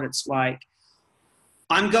about what it's like.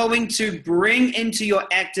 I'm going to bring into your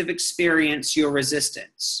active experience your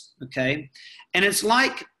resistance, okay? And it's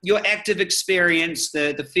like your active experience,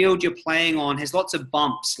 the field you're playing on has lots of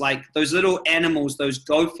bumps, like those little animals, those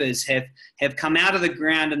gophers have come out of the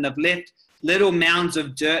ground and they've left little mounds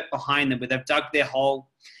of dirt behind them where they've dug their hole.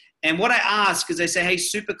 And what I ask is I say, hey,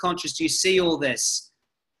 superconscious, do you see all this?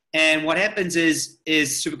 And what happens is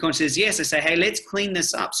superconscious says, yes. I say, hey, let's clean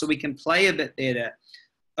this up so we can play a bit better.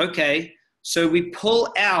 Okay. So we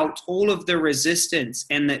pull out all of the resistance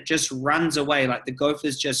and that just runs away, like the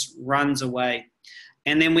gophers just runs away.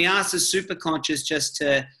 And then we ask the superconscious just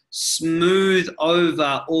to smooth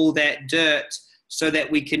over all that dirt so that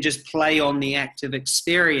we can just play on the active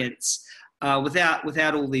experience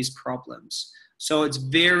without all these problems. So it's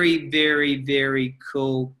very, very, very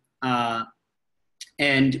cool.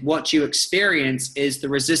 And what you experience is the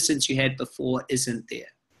resistance you had before isn't there.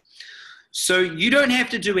 So you don't have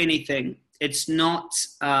to do anything. It's not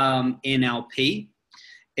NLP.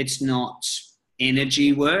 It's not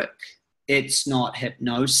energy work. It's not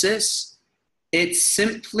hypnosis. It's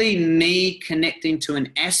simply me connecting to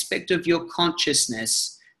an aspect of your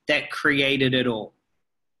consciousness that created it all.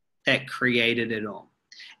 That created it all.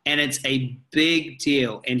 And it's a big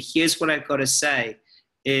deal. And here's what I've got to say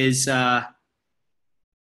is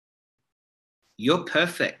you're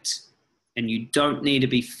perfect and you don't need to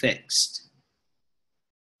be fixed.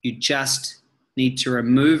 You just need to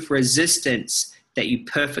remove resistance that you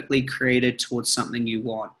perfectly created towards something you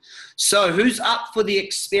want. So who's up for the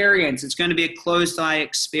experience? It's going to be a closed eye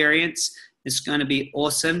experience. It's going to be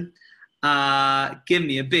awesome. Give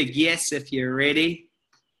me a big yes if you're ready.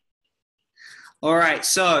 All right,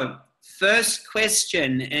 so first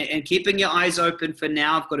question, and keeping your eyes open for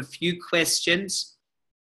now, I've got a few questions.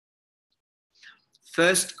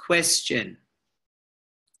 First question,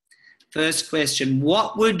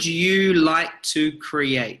 what would you like to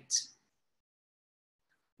create?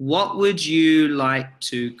 What would you like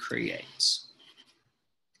to create?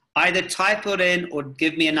 Either type it in or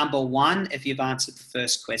give me a number 1 if you've answered the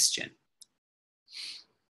first question.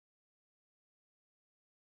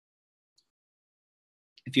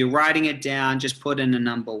 If you're writing it down, just put in a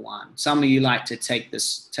number 1. Some of you like to take the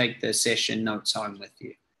session notes home with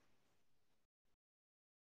you.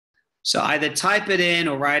 So either type it in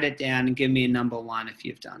or write it down and give me a number 1 if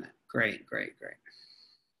you've done it. Great, great, great.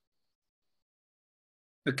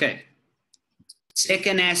 Okay.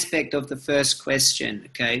 Second aspect of the first question,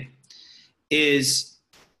 okay, is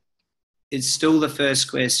still the first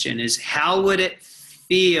question, is how would it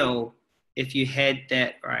feel if you had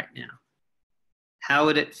that right now? How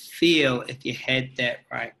would it feel if you had that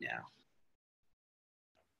right now?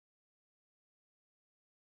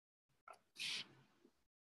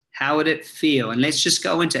 How would it feel? And let's just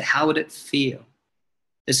go into how would it feel?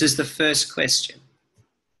 This is the first question.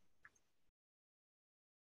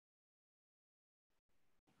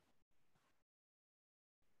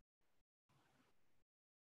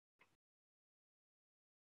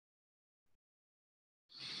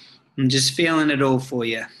 I'm just feeling it all for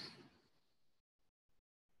you.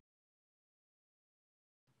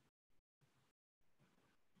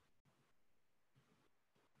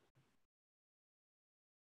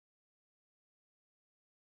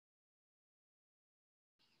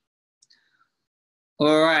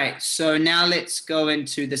 All right, so now let's go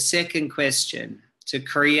into the second question. To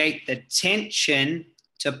create the tension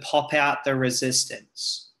to pop out the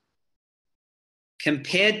resistance.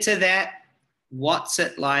 Compared to that, what's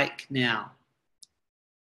it like now?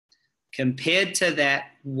 Compared to that,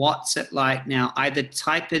 what's it like now? Either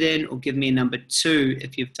type it in or give me a number 2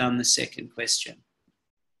 if you've done the second question.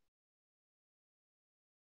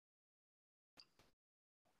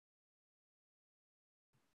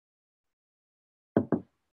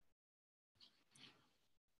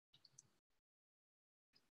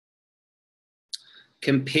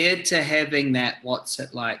 Compared to having that, what's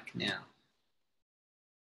it like now?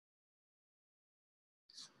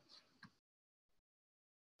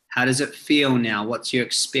 How does it feel now? What's your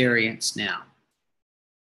experience now?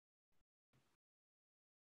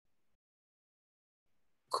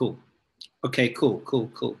 Cool. Okay, cool.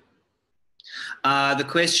 The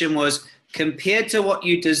question was, compared to what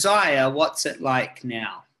you desire, what's it like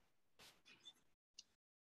now?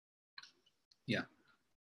 Yeah.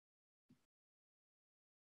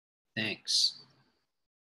 Thanks.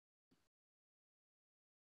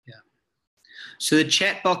 Yeah. So the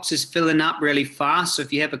chat box is filling up really fast. So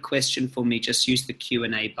if you have a question for me, just use the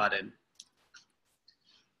Q&A button.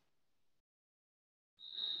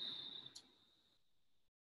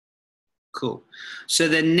 Cool. So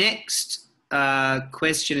the next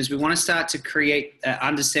question is we want to start to create,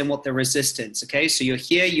 understand what the resistance, okay? So you're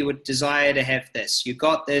here, you would desire to have this. You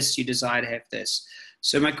got this, you desire to have this.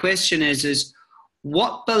 So my question is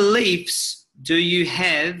what beliefs do you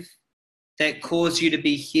have that cause you to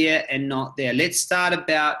be here and not there? Let's start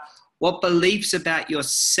about what beliefs about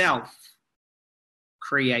yourself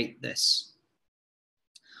create this.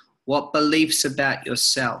 What beliefs about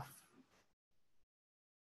yourself?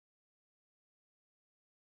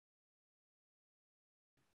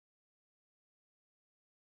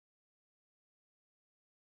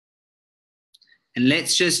 And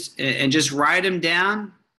let's just write them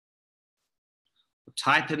down, or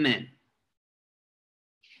type them in.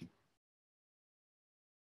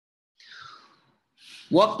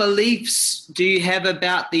 What beliefs do you have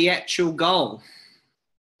about the actual goal?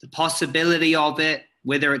 The possibility of it,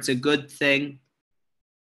 whether it's a good thing.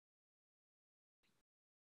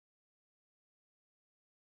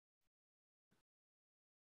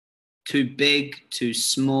 Too big, too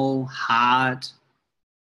small, hard.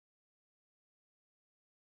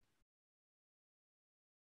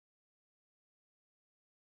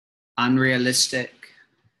 Unrealistic.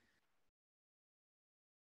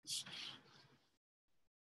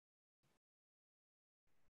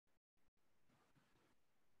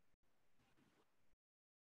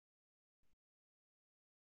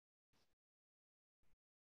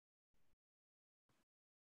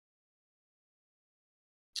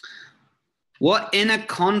 What inner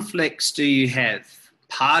conflicts do you have?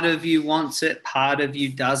 Part of you wants it, part of you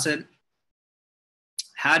doesn't.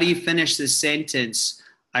 How do you finish the sentence?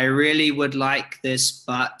 I really would like this,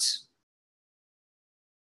 but...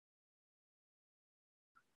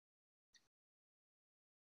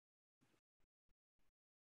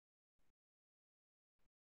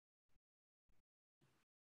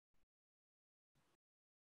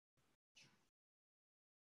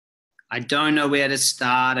 I don't know where to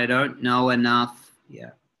start. I don't know enough.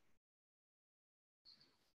 Yeah.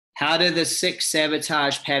 How do the 6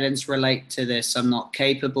 sabotage patterns relate to this? I'm not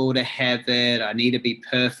capable to have it. I need to be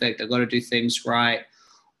perfect. I've got to do things right.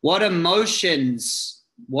 What emotions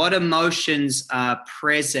are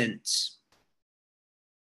present?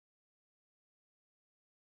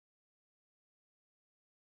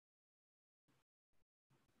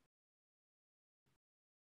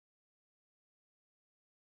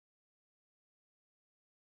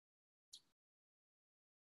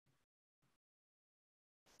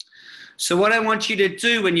 So what I want you to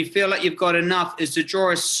do when you feel like you've got enough is to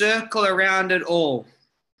draw a circle around it all,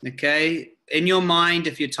 okay? In your mind,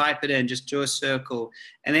 if you type it in, just do a circle.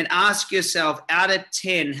 And then ask yourself, out of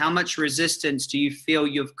 10, how much resistance do you feel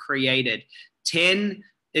you've created? 10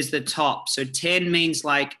 is the top. So 10 means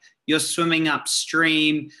like you're swimming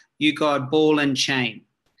upstream, you got ball and chain.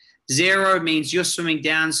 0 means you're swimming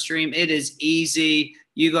downstream, it is easy,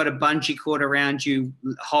 you got a bungee cord around you,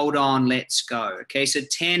 hold on, let's go. Okay, so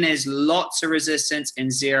 10 is lots of resistance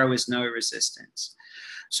and 0 is no resistance.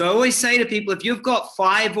 So I always say to people, if you've got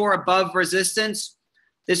 5 or above resistance,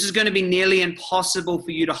 this is going to be nearly impossible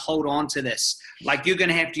for you to hold on to this. Like you're going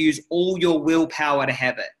to have to use all your willpower to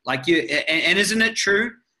have it. Like and isn't it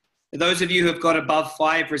true? Those of you who have got above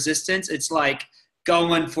 5 resistance, it's like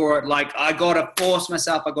going for it. Like I got to force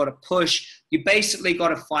myself, I got to push. You basically got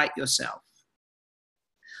to fight yourself.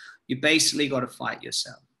 You basically got to fight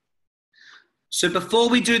yourself. So before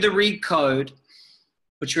we do the recode,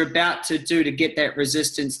 which we're about to do to get that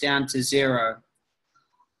resistance down to 0,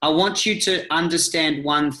 I want you to understand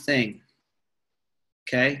one thing,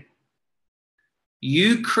 okay?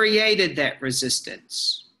 You created that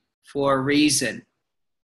resistance for a reason.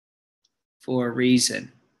 For a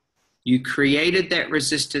reason. You created that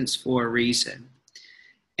resistance for a reason.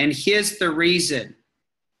 And here's the reason.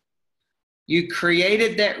 You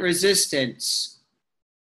created that resistance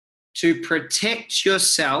to protect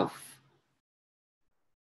yourself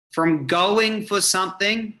from going for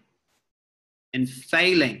something and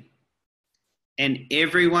failing, and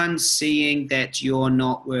everyone seeing that you're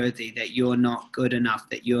not worthy, that you're not good enough,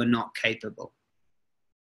 that you're not capable.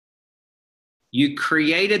 You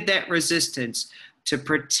created that resistance to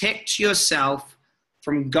protect yourself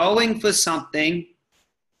from going for something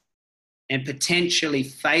and potentially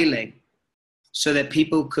failing, so that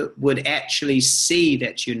people would actually see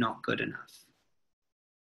that you're not good enough.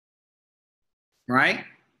 Right?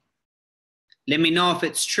 Let me know if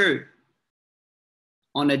it's true.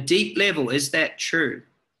 On a deep level, is that true?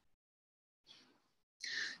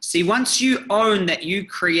 See, once you own that you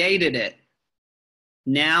created it,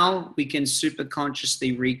 now we can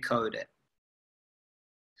superconsciously recode it.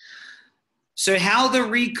 So how the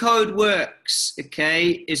recode works, okay,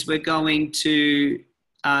 is we're going to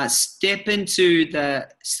I'm going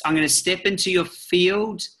to step into your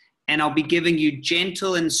field, and I'll be giving you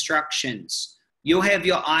gentle instructions. You'll have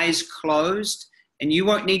your eyes closed, and you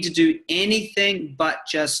won't need to do anything but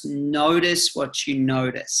just notice what you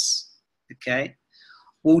notice, okay?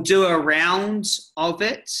 We'll do a round of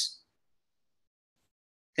it.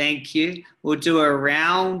 Thank you. We'll do a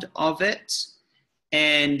round of it,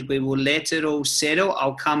 and we will let it all settle.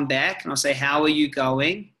 I'll come back, and I'll say, how are you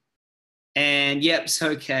going? And yep, it's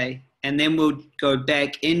okay. And then we'll go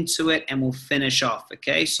back into it, and we'll finish off,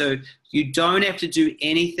 okay? So you don't have to do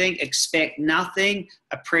anything, expect nothing,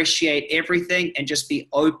 appreciate everything, and just be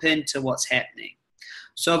open to what's happening.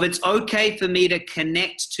 So if it's okay for me to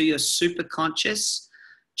connect to your superconscious,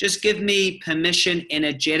 just give me permission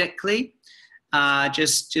energetically.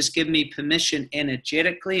 Just give me permission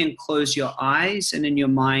energetically, and close your eyes, and in your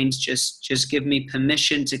mind, just give me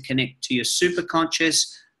permission to connect to your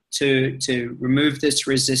superconscious, to remove this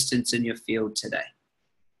resistance in your field today.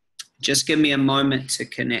 Just give me a moment to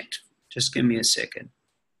connect. Just give me a second.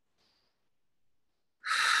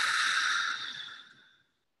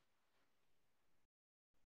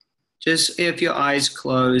 Just, if your eyes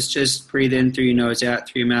closed, just breathe in through your nose, out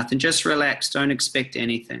through your mouth, and just relax. Don't expect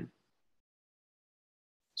anything.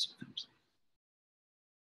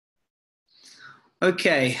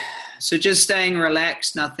 Okay, so just staying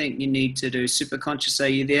relaxed, nothing you need to do. Superconscious, are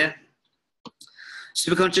you there?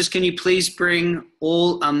 Superconscious, can you please bring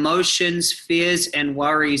all emotions, fears, and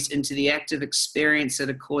worries into the active experience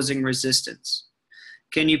that are causing resistance?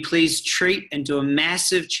 Can you please treat and do a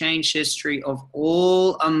massive change history of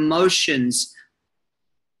all emotions,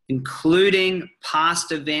 including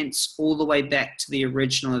past events, all the way back to the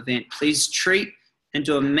original event? Please treat and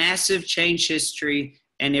do a massive change history,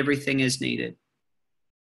 and everything is needed.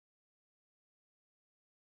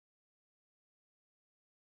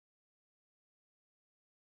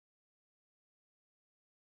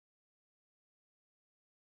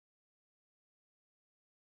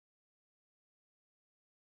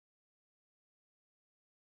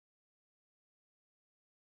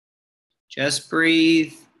 Just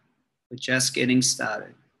breathe. We're just getting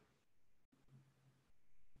started.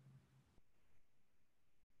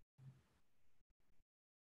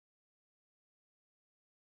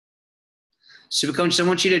 Superconscious, I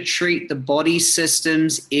want you to treat the body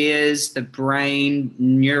systems, ears, the brain,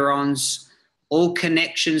 neurons, all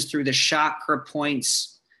connections through the chakra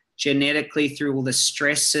points, genetically through all the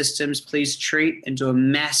stress systems. Please treat and do a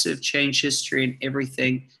massive change history and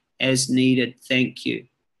everything as needed. Thank you.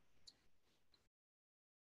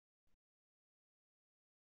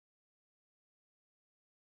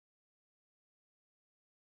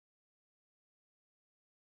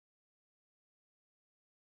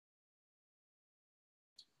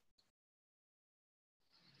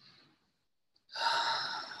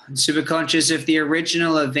 Superconscious, if the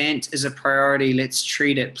original event is a priority, let's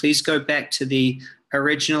treat it. Please go back to the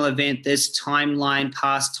original event, this timeline,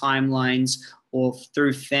 past timelines, or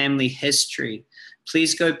through family history.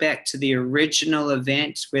 Please go back to the original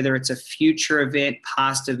event, whether it's a future event,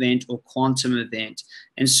 past event, or quantum event.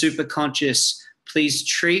 And superconscious, please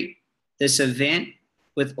treat this event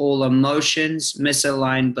with all emotions,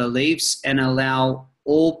 misaligned beliefs, and allow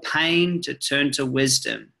all pain to turn to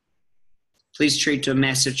wisdom. Please treat to a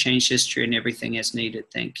massive change history and everything as needed.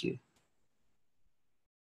 Thank you.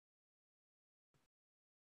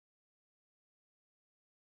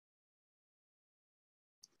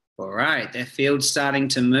 All right, that field's starting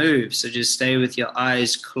to move. So just stay with your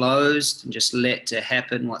eyes closed and just let it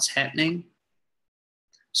happen what's happening.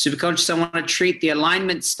 Superconscious, I want to treat the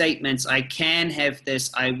alignment statements. I can have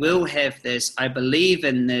this. I will have this. I believe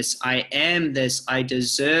in this. I am this. I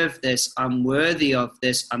deserve this. I'm worthy of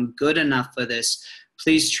this. I'm good enough for this.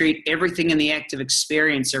 Please treat everything in the active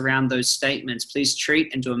experience around those statements. Please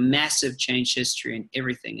treat and do a massive change history, and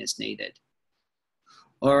everything is needed.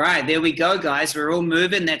 All right, there we go, guys. We're all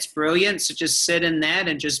moving. That's brilliant. So just sit in that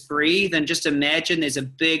and just breathe and just imagine there's a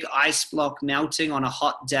big ice block melting on a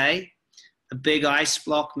hot day. A big ice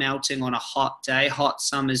block melting on a hot day, hot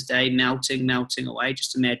summer's day, melting away.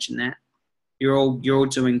 Just imagine that. You're all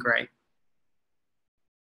doing great.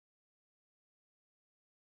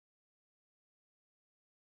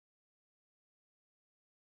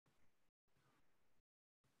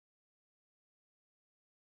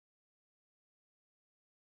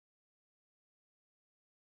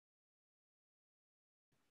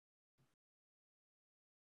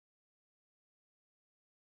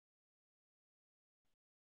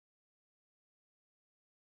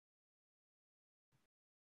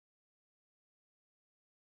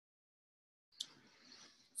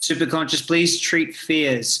 Superconscious, please treat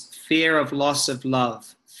fears. Fear of loss of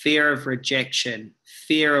love, fear of rejection,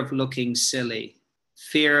 fear of looking silly,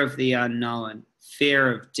 fear of the unknown,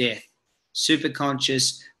 fear of death.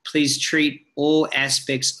 Superconscious, please treat all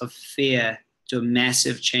aspects of fear to a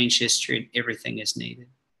massive change history, and everything is needed.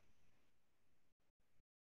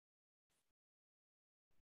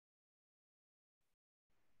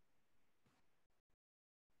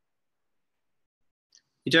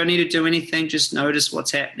 You don't need to do anything. Just notice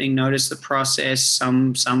what's happening. Notice the process.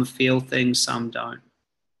 Some feel things, some don't.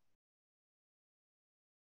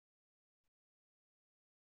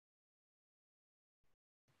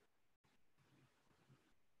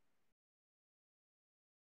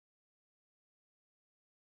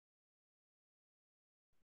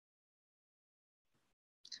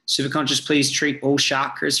 Superconscious, please treat all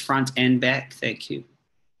chakras, front and back. Thank you.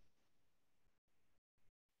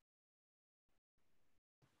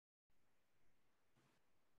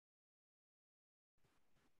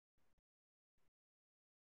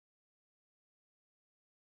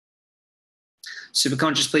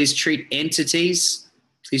 Superconscious, please treat entities.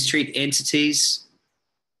 Please treat entities.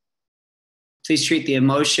 Please treat the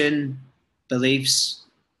emotion, beliefs,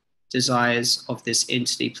 desires of this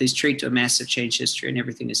entity. Please treat to a massive change history, and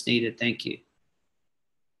everything is needed. Thank you.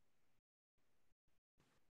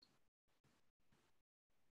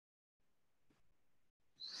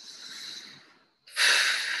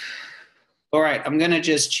 All right, I'm going to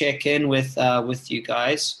just check in with you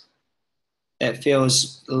guys. It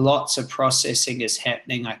feels lots of processing is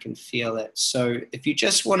happening. I can feel it. So if you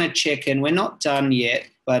just want to check in, we're not done yet,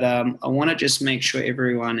 but I want to just make sure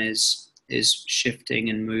everyone is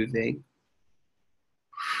shifting and moving.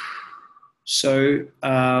 So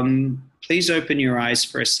please open your eyes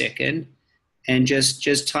for a second and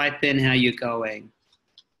just type in how you're going.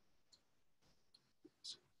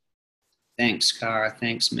 Thanks, Cara.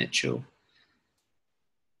 Thanks, Mitchell.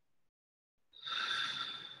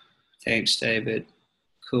 Thanks, David.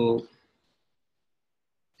 Cool.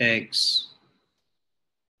 Thanks.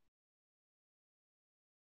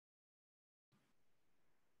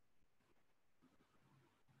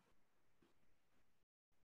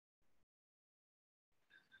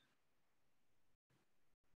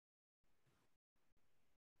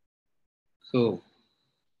 Cool.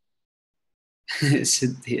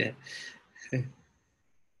 Cynthia.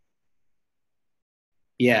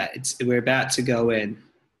 Yeah, we're about to go in.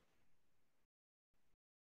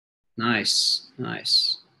 Nice,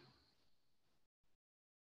 nice.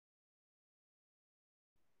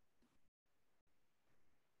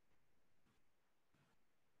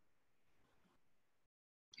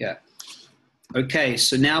 Yeah. Okay,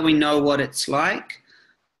 so now we know what it's like.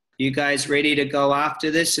 You guys ready to go after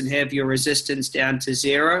this and have your resistance down to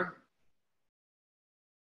 0?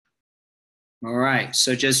 All right,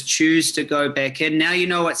 so just choose to go back in. Now you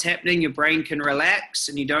know what's happening. Your brain can relax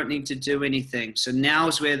and you don't need to do anything. So now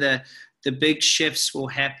is where the big shifts will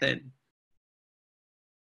happen.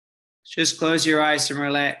 Just close your eyes and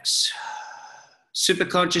relax.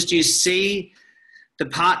 Superconscious, do you see the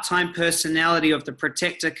part-time personality of the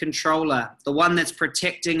protector controller, the one that's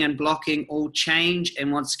protecting and blocking all change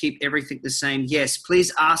and wants to keep everything the same? Yes,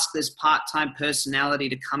 please ask this part-time personality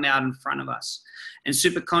to come out in front of us. And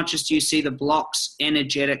superconscious, do you see the blocks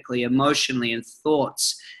energetically, emotionally, and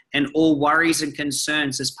thoughts and all worries and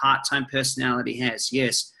concerns this part-time personality has?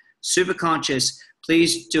 Yes. Superconscious,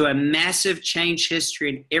 please do a massive change history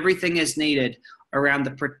and everything is needed around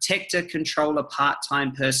the protector, controller,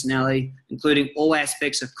 part-time personality, including all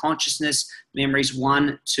aspects of consciousness, memories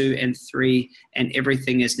 1, 2, and 3, and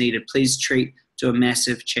everything is needed. Please treat to a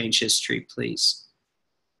massive change history, please.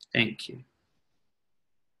 Thank you.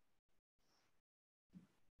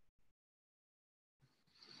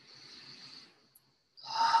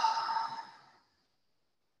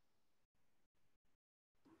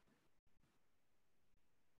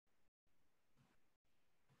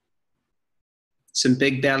 Some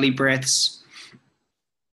big belly breaths.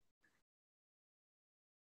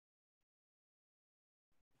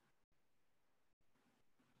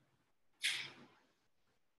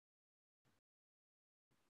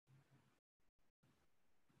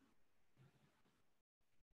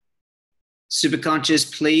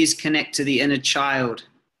 Superconscious, please connect to the inner child.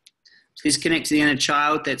 Please connect to the inner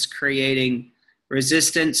child that's creating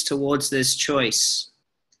resistance towards this choice.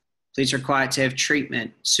 Please require it to have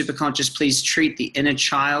treatment. Superconscious, please treat the inner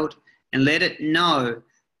child and let it know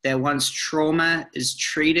that once trauma is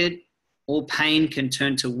treated, all pain can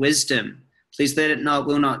turn to wisdom. Please let it know it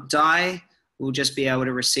will not die. We'll just be able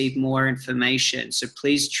to receive more information. So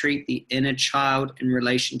please treat the inner child in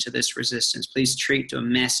relation to this resistance. Please treat to a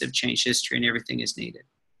massive change history and everything is needed.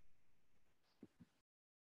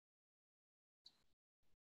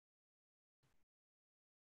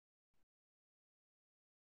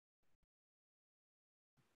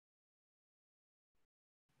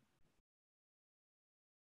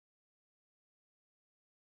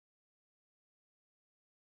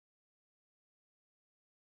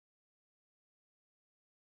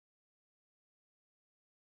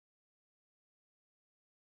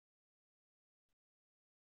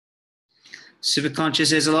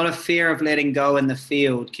 Superconscious, there's a lot of fear of letting go in the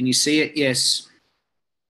field. Can you see it? Yes.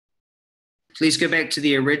 Please go back to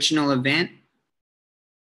the original event,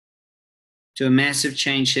 to a massive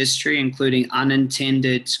change history, including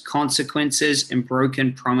unintended consequences and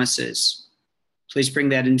broken promises. Please bring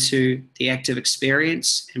that into the active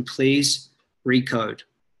experience and please recode.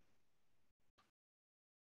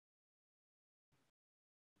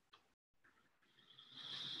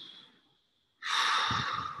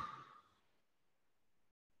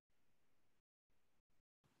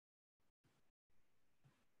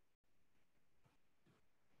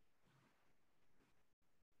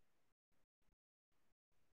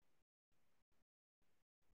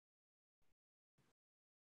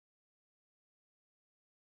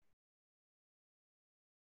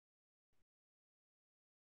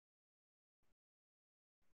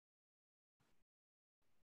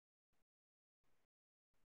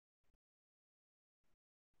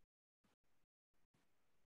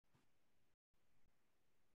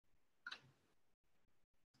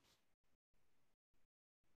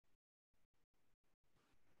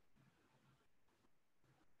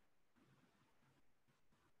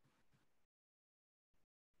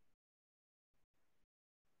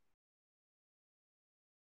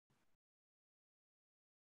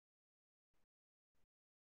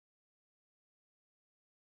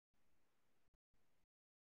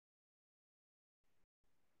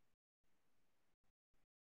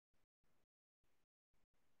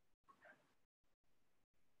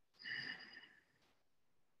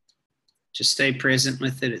 Just stay present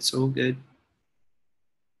with it. It's all good.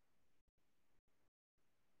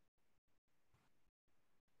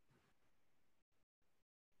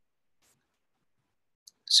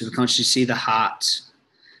 Superconsciously see the heart.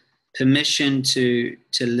 Permission to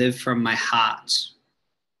live from my heart.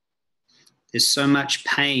 There's so much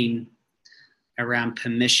pain around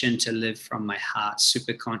permission to live from my heart.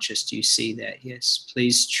 Superconscious, do you see that? Yes.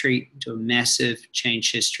 Please treat to a massive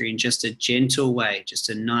change history in just a gentle way, just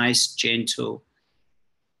a nice, gentle,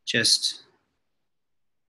 just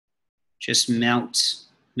melt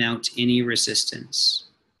any resistance.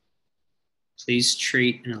 Please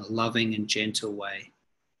treat in a loving and gentle way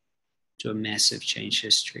to a massive change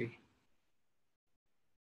history.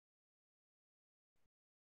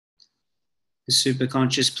 The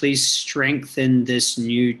superconscious, please strengthen this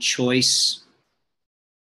new choice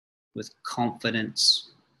with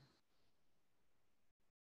confidence.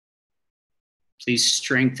 Please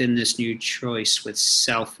strengthen this new choice with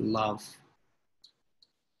self-love.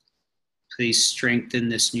 Please strengthen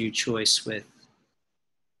this new choice with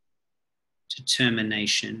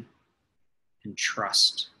determination and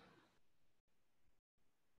trust.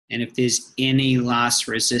 And if there's any last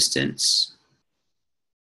resistance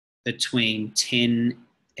between 10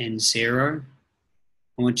 and 0,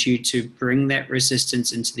 I want you to bring that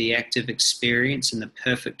resistance into the active experience in the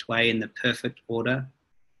perfect way, in the perfect order.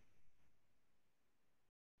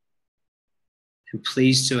 And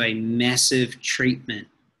please do a massive treatment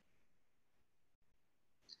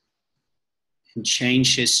and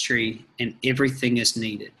change history, and everything is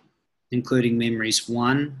needed, including memories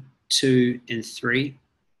 1, 2, and 3,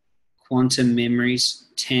 quantum memories,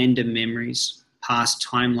 tandem memories, past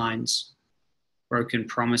timelines, broken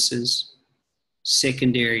promises,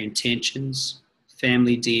 secondary intentions,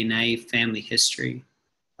 family DNA, family history,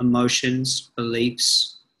 emotions,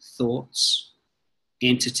 beliefs, thoughts,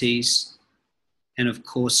 entities, and of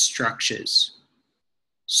course, structures.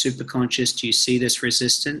 Superconscious, do you see this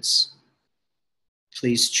resistance?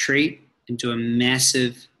 Please treat and do a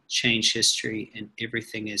massive change history, and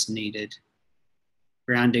everything is needed.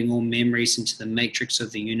 Grounding all memories into the matrix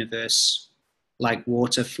of the universe, like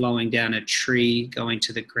water flowing down a tree, going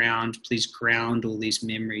to the ground. Please ground all these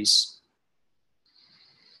memories.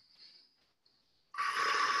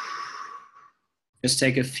 Just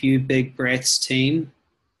take a few big breaths, team,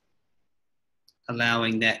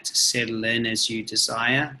 allowing that to settle in as you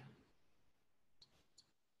desire.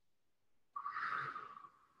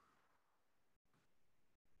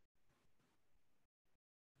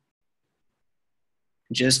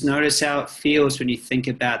 Just notice how it feels when you think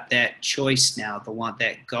about that choice now,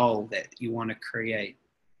 that goal that you want to create.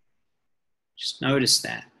 Just notice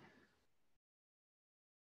that.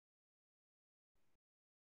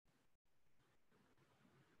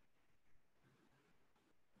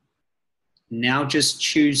 Now just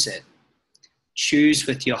choose it. Choose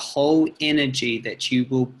with your whole energy that you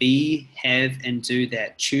will be, have, and do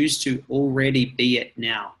that. Choose to already be it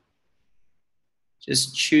now.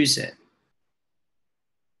 Just choose it.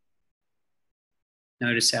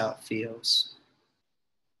 Notice how it feels.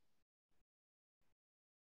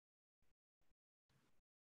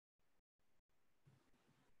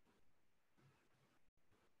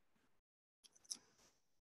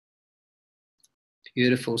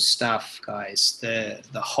 Beautiful stuff, guys. The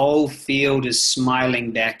whole field is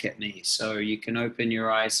smiling back at me, so you can open your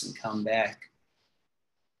eyes and come back.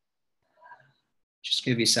 Just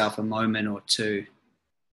give yourself a moment or two.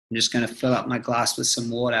 I'm just going to fill up my glass with some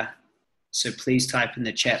water, so please type in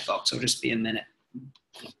the chat box. It'll just be a minute.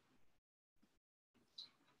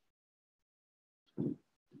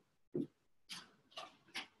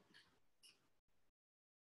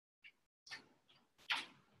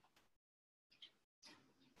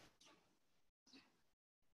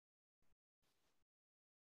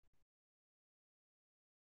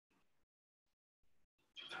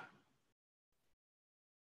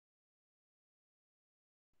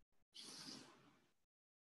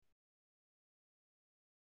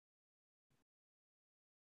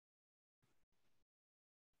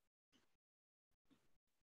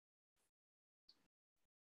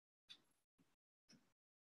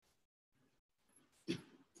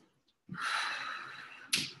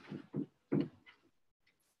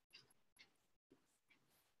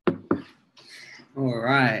 All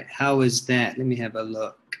right, how was that? Let me have a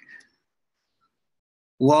look.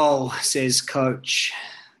 Whoa, says Coach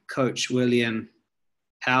William.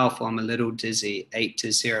 Powerful, I'm a little dizzy.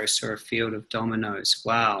 8-0, saw a field of dominoes.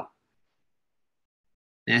 Wow.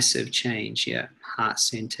 Massive change, yeah.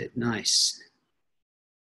 Heart-centered, nice.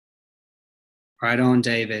 Right on,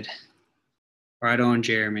 David. Right on,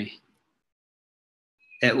 Jeremy.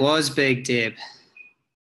 It was big, Deb.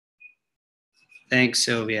 Thanks,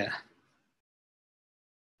 Sylvia.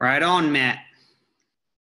 Right on, Matt.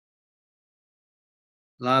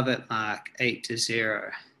 Love it, Mark.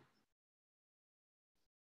 8-0.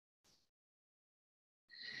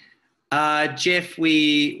 Jeff,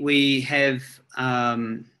 we have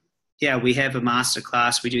we have a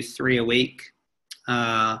masterclass. We do 3 a week.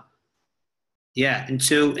 Until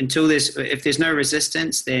there's, if there's no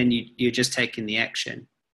resistance, then you're just taking the action.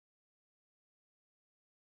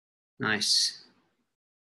 Nice.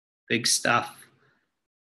 Big stuff.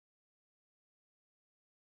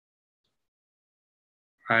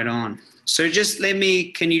 Right on. So just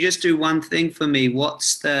can you just do one thing for me? What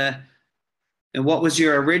was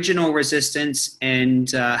your original resistance? And,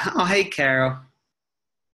 oh, hey, Carol.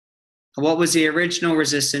 What was the original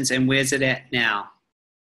resistance and where's it at now?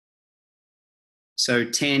 So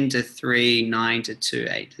 10-3, 9-2,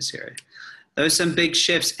 8-0. Those are some big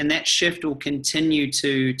shifts, and that shift will continue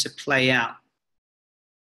to play out.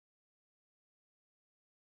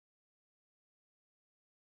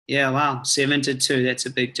 Yeah, wow, 7-2, that's a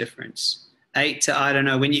big difference. 8 to, I don't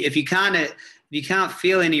know, if you can't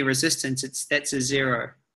feel any resistance, that's a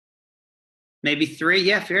 0. Maybe 3,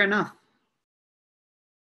 yeah, fair enough.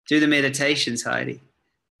 Do the meditations, Heidi.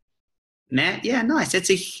 Matt, yeah, nice. That's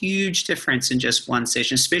a huge difference in just one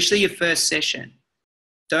session, especially your first session.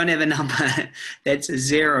 Don't have a number. That's a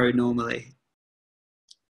 0 normally.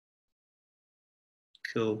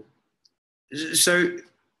 Cool. So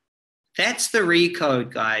That's the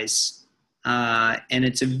Recode, guys. And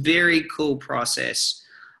it's a very cool process.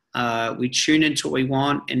 We tune into what we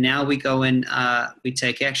want, and now we go and we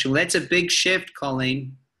take action. Well, that's a big shift,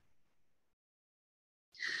 Colleen.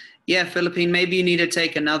 Yeah, Philippine, maybe you need to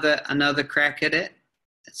take another crack at it.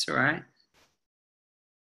 That's all right.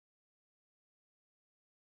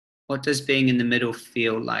 What does being in the middle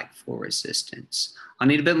feel like for resistance? I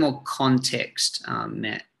need a bit more context,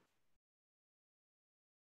 Matt.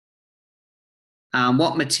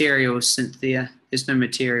 What materials, Cynthia? There's no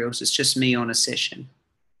materials. It's just me on a session.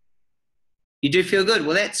 You do feel good?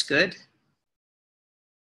 Well, that's good.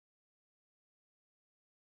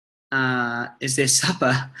 Is there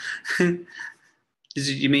supper?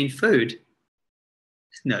 You mean food?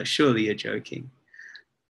 No, surely you're joking.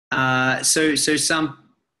 So some.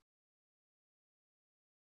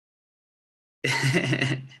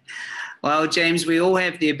 Well, James, we all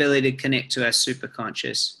have the ability to connect to our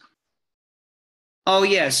superconscious. Oh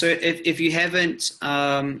yeah. So if you haven't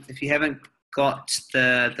got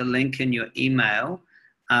the link in your email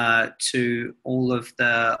to all of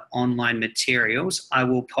the online materials, I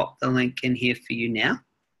will pop the link in here for you now.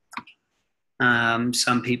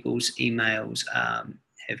 Some people's emails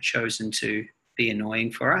have chosen to be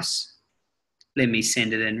annoying for us. Let me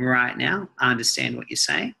send it in right now. I understand what you're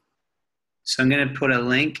saying. So I'm going to put a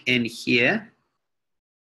link in here.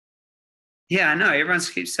 Yeah, I know. Everyone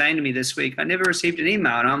keeps saying to me this week, I never received an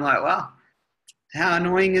email. And I'm like, wow, how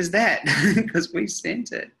annoying is that? Because we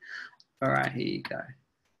sent it. All right, here you go.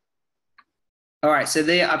 All right, so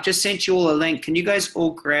there, I've just sent you all a link. Can you guys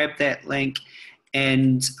all grab that link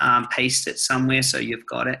and paste it somewhere so you've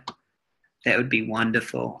got it? That would be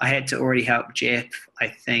wonderful. I had to already help Jeff, I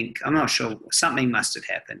think. I'm not sure. Something must have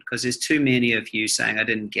happened because there's too many of you saying I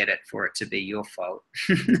didn't get it for it to be your fault.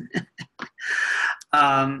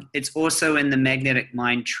 It's also in the Magnetic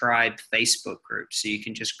Mind Tribe Facebook group, so you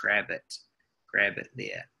can just grab it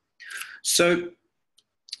there. So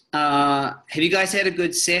have you guys had a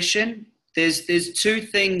good session? There's two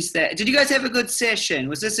things that, did you guys have a good session?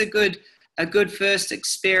 Was this a good first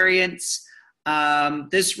experience?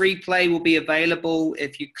 This replay will be available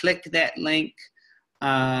if you click that link.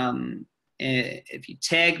 If you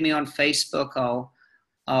tag me on Facebook,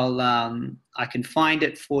 I can find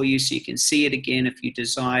it for you so you can see it again if you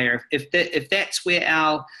desire. If that's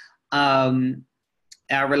where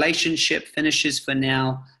our relationship finishes for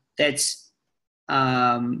now, that's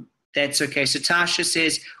okay. So Tasha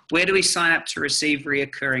says, where do we sign up to receive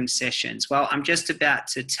reoccurring sessions? Well, I'm just about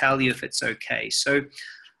to tell you if it's okay. So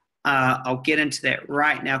I'll get into that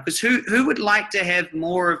right now, because who would like to have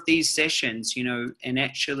more of these sessions, you know, and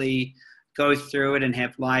actually go through it and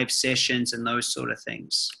have live sessions and those sort of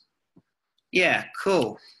things? Yeah,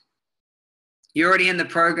 cool. You're already in the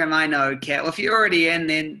program, I know, Kat. Well, if you're already in,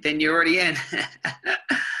 then you're already in,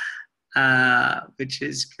 which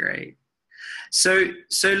is great. So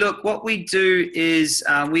look, what we do is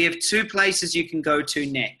we have two places you can go to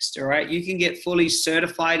next, all right? You can get fully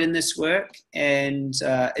certified in this work, and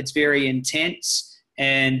it's very intense,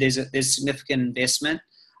 and there's significant investment.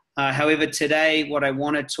 However, today what I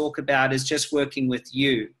want to talk about is just working with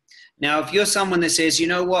you. Now, if you're someone that says, you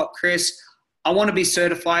know what, Chris, I want to be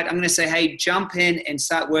certified, I'm going to say, hey, jump in and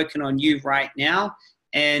start working on you right now.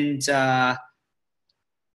 And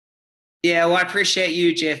yeah, well, I appreciate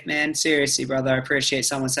you, Jeff, man. Seriously, brother, I appreciate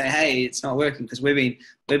someone saying, hey, it's not working, because we've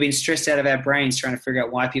been stressed out of our brains trying to figure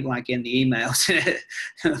out why people aren't getting the emails.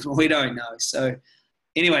 We don't know. So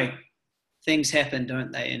anyway, things happen,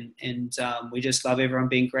 don't they? And we just love everyone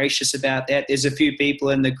being gracious about that. There's a few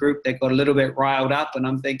people in the group that got a little bit riled up, and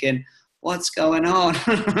I'm thinking, what's going on?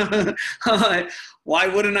 I'm like, why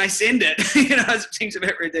wouldn't I send it? You know, it seems a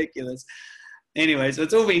bit ridiculous. Anyway, so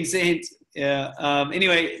it's all been sent. Yeah.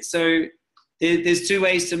 Anyway, so there's two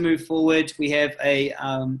ways to move forward. We have a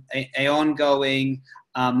ongoing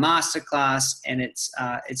masterclass, and it's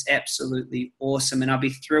absolutely awesome. And I'll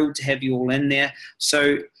be thrilled to have you all in there.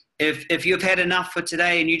 So if you've had enough for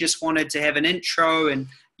today and you just wanted to have an intro and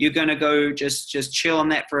you're going to go just chill on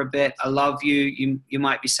that for a bit, I love you. You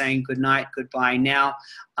might be saying good night, goodbye now.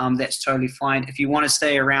 That's totally fine. If you want to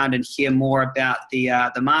stay around and hear more about the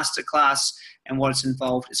masterclass and what's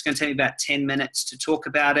involved, it's going to take me about 10 minutes to talk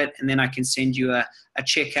about it, and then I can send you a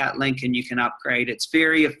checkout link and you can upgrade. It's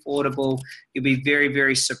very affordable. You'll be very,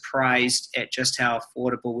 very surprised at just how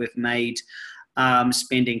affordable we've made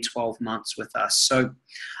spending 12 months with us. So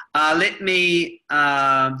this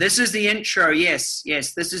is the intro. Yes,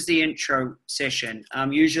 this is the intro session.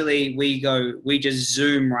 Usually we just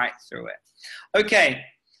zoom right through it. Okay.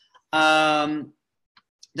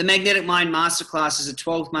 The Magnetic Mind Masterclass is a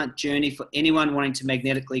 12-month journey for anyone wanting to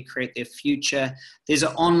magnetically create their future. There's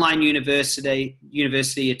an online university, a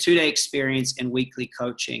 2-day experience, and weekly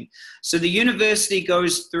coaching. So the university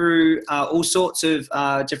goes through all sorts of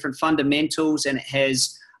different fundamentals, and it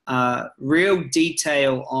has real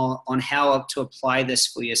detail on how to apply this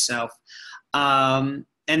for yourself. And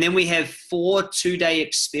then we have 4 2-day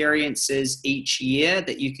experiences each year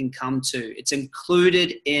that you can come to. It's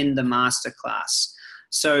included in the masterclass.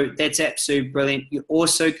 So that's absolutely brilliant. You're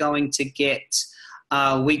also going to get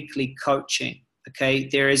weekly coaching, okay?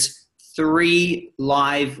 There is 3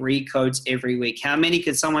 live recodes every week. How many?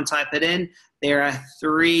 Can someone type it in? There are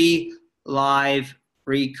 3 live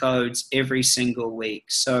recodes every single week.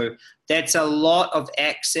 So that's a lot of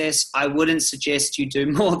access. I wouldn't suggest you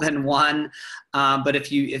do more than 1. But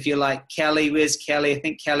if you're like Kelly, where's Kelly? I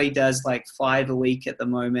think Kelly does like 5 a week at the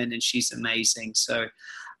moment, and she's amazing. So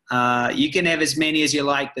you can have as many as you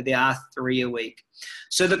like, but there are 3 a week.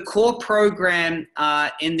 So the core program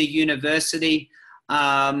in the university,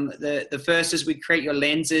 the first is we create your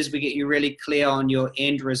lenses. We get you really clear on your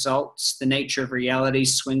end results, the nature of reality,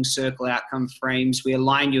 swing circle, outcome frames. We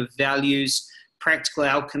align your values, practical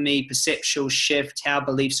alchemy, perceptual shift, how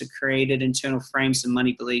beliefs are created, internal frames, and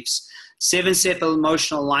money beliefs. 7-step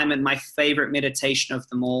emotional alignment, my favorite meditation of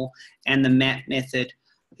them all, and the MAP method.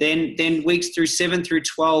 Then weeks through 7 through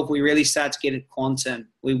 12, we really start to get at quantum.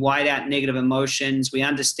 We white out negative emotions. We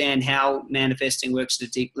understand how manifesting works at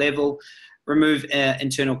a deep level, remove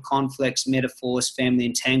internal conflicts, metaphors, family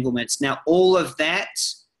entanglements. Now, all of that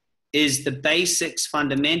is the basics,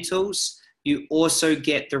 fundamentals. You also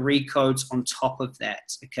get the recodes on top of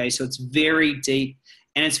that, okay? So it's very deep,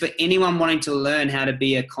 and it's for anyone wanting to learn how to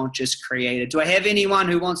be a conscious creator. Do I have anyone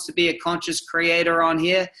who wants to be a conscious creator on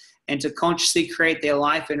here? And to consciously create their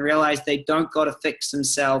life and realize they don't got to fix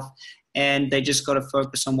themselves, and they just got to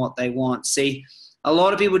focus on what they want. See, a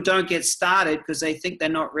lot of people don't get started because they think they're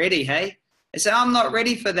not ready, hey? They say, I'm not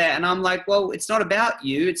ready for that. And I'm like, well, it's not about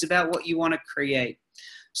you. It's about what you want to create.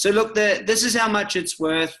 So look, this is how much it's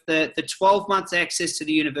worth. The 12 months access to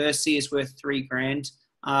the university is worth $3,000.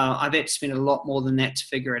 I've had to spend a lot more than that to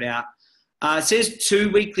figure it out. It says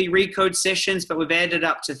 2 weekly Recode sessions, but we've added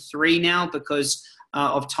up to 3 now because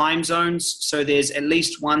of time zones. So there's at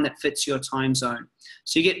least 1 that fits your time zone.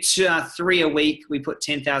 So you get 3 a week. We put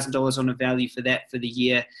 $10,000 on a value for that for the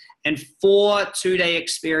year, and 4 2-day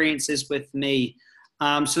experiences with me.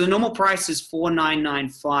 So the normal price is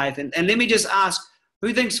 $4,995. And let me just ask,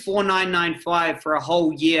 who thinks $4,995 for a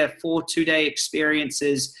whole year, 4 2-day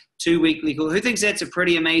experiences, 2 weekly? Who thinks that's a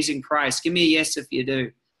pretty amazing price? Give me a yes if you do.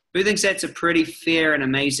 Who thinks that's a pretty fair and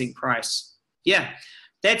amazing price? Yeah,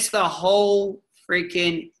 that's the whole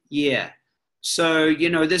freaking year. So, you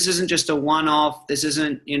know, this isn't just a one-off. This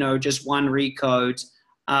isn't, you know, just 1 recode.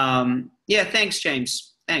 Yeah, thanks,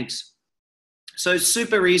 James. Thanks. So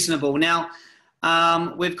super reasonable. Now,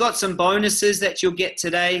 we've got some bonuses that you'll get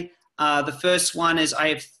today. The first one is I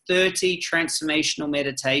have 30 transformational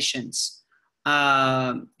meditations.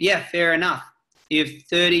 Yeah, fair enough. You have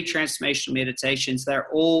 30 transformational meditations. They're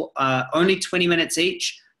all only 20 minutes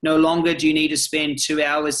each. No longer do you need to spend 2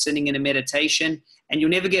 hours sitting in a meditation, and you'll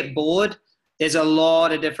never get bored. There's a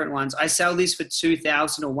lot of different ones. I sell these for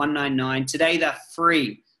 $2,000 or $199. Today they're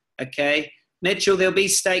free, okay? Mitchell, there'll be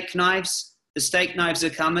steak knives. The steak knives are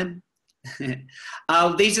coming.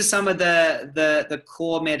 These are some of the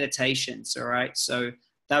core meditations, all right? So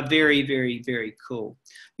they're very, very, very cool.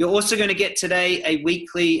 You're also going to get today a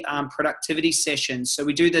weekly productivity session. So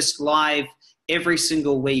we do this live every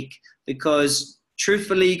single week because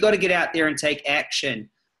truthfully, you got to get out there and take action.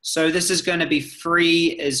 So this is going to be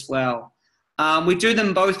free as well. We do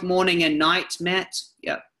them both morning and night, Matt.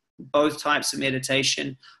 Yep, both types of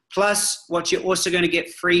meditation. Plus, what you're also going to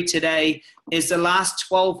get free today is the last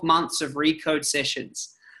 12 months of Recode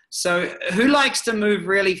sessions. So who likes to move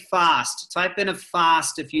really fast? Type in a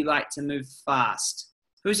fast if you like to move fast.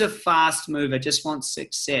 Who's a fast mover? Just wants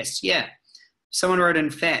success. Yeah. Someone wrote in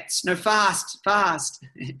fats. No, fast.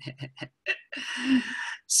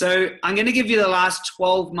 So I'm going to give you the last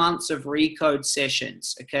 12 months of Recode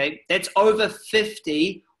sessions, okay? That's over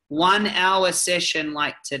 50 1-hour session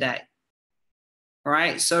like today. All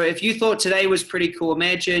right, so if you thought today was pretty cool,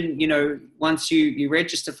 imagine, you know, once you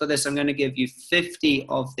register for this, I'm going to give you 50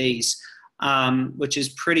 of these, which is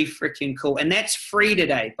pretty freaking cool. And that's free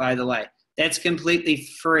today, by the way. That's completely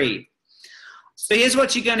free. So here's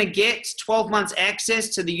what you're going to get: 12 months access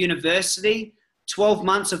to the university, 12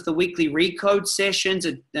 months of the weekly Recode sessions,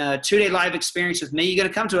 a 2-day live experience with me. You're going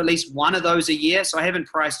to come to at least 1 of those a year, so I haven't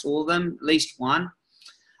priced all of them, at least 1.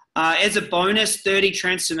 As a bonus, 30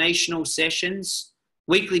 transformational sessions.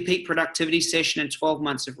 weekly peak productivity session, and 12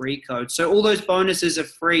 months of Recode. So all those bonuses are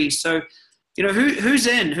free. So, you know, who's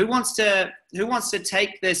in? Who wants to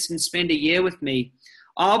take this and spend a year with me?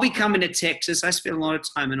 I'll be coming to Texas. I spend a lot of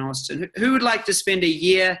time in Austin. Who would like to spend a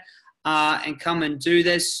year and come and do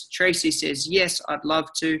this? Tracy says, yes, I'd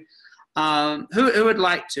love to. Who would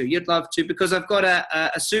like to? You'd love to, because I've got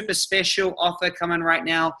a super special offer coming right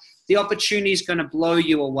now. The opportunity is going to blow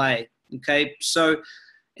you away. Okay, so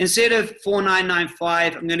instead of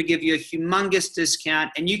 $4,995, I'm going to give you a humongous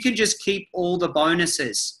discount, and you can just keep all the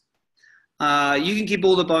bonuses. You can keep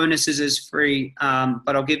all the bonuses as free,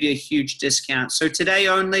 but I'll give you a huge discount. So today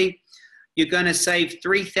only, you're going to save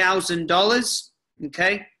 $3,000,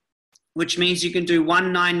 okay, which means you can do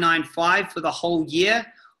 $1,995 for the whole year,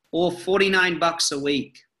 or $49 a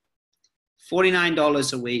week,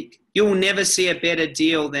 $49 a week. You'll never see a better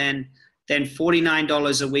deal than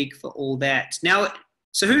 $49 a week for all that. Now,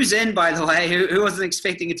 so who's in, by the way? Who wasn't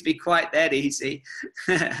expecting it to be quite that easy?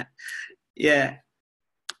 Yeah.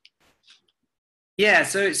 Yeah,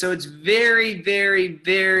 so it's very, very,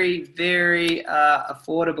 very, very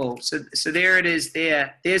affordable. So there it is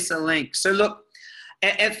there. There's the link. So look,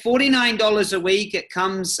 at $49 a week, it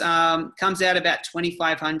comes out about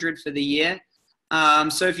 $2,500 for the year.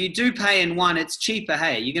 So if you do pay in one, it's cheaper.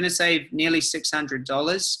 Hey, you're going to save nearly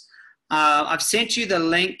 $600. I've sent you the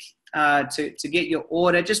link to get your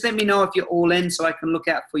order. Just let me know if you're all in so I can look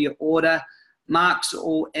out for your order. Mark's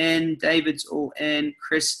all in. David's all in.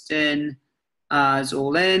 Kristen is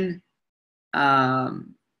all in.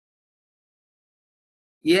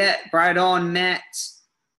 Yeah, right on, Matt.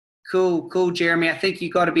 Cool, Jeremy. I think you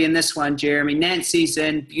got to be in this one, Jeremy. Nancy's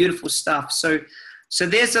in. Beautiful stuff. So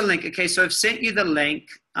there's a link. Okay, so I've sent you the link.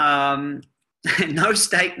 No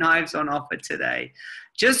steak knives on offer today.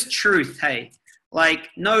 Just truth, hey.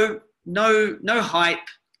 Like no hype.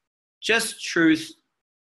 Just truth.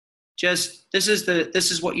 Just this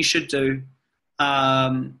is what you should do.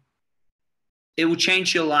 It will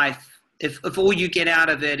change your life if all you get out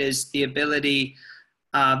of it is the ability.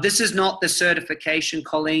 This is not the certification.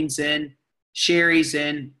 Colleen's in, Sherry's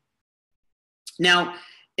in. Now,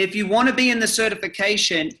 if you want to be in the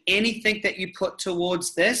certification, anything that you put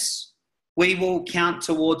towards this, we will count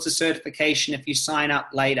towards the certification if you sign up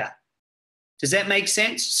later. Does that make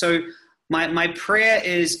sense? So my prayer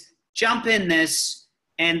is jump in this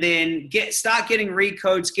and then start getting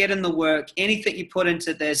recodes, get in the work. Anything you put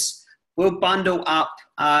into this will bundle up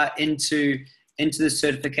into the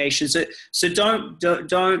certification. So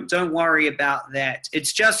don't worry about that.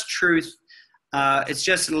 It's just truth. It's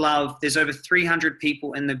just love. There's over 300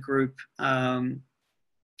 people in the group.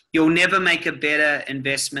 You'll never make a better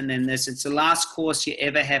investment than this. It's the last course you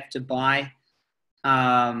ever have to buy.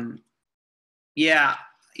 Yeah.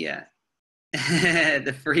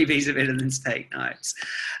 The freebies are better than steak knives.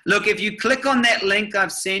 Look, if you click on that link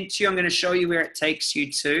I've sent you, I'm going to show you where it takes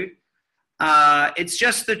you to. It's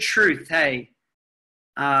just the truth, hey.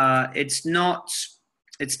 It's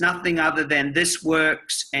nothing other than this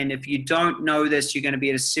works, and if you don't know this, you're going to be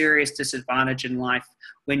at a serious disadvantage in life.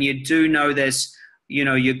 When you do know this,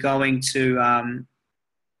 you're going to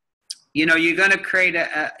you're going to create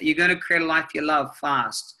a life you love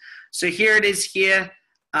fast. So here it is here.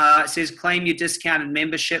 It says claim your discounted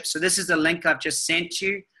membership. So this is the link I've just sent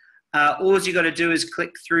you. All you got to do is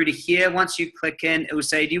click through to here. Once you click in, it will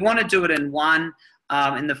say, do you want to do it in one,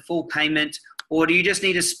 in the full payment, or do you just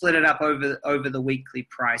need to split it up over the weekly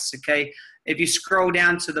price? Okay. If you scroll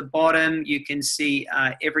down to the bottom, you can see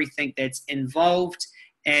everything that's involved,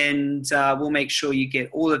 and we'll make sure you get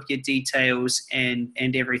all of your details and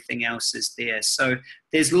everything else is there. So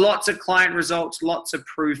there's lots of client results, lots of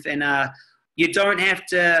proof, and I don't have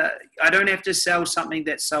to sell something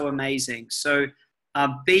that's so amazing. So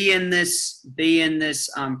be in this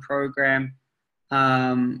program.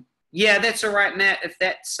 Yeah, that's all right, Matt. If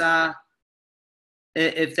that's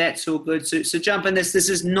all good. So jump in this. This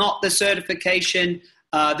is not the certification.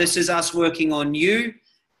 This is us working on you,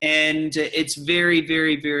 and it's very,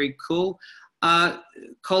 very, very cool.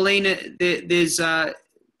 Colleen, there's a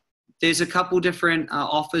couple different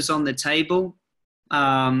offers on the table.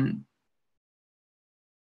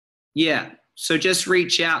 Yeah, so just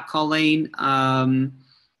reach out, Colleen.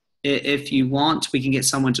 If you want, we can get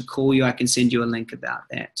someone to call you. I can send you a link about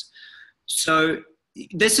that. So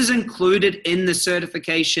this is included in the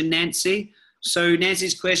certification, Nancy. So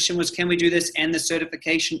Nancy's question was, can we do this and the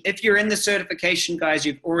certification? If you're in the certification, guys,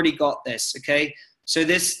 you've already got this, okay? So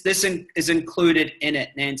this is included in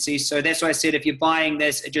it, Nancy. So that's why I said if you're buying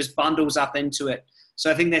this, it just bundles up into it. So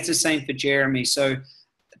I think that's the same for Jeremy. So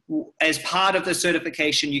as part of the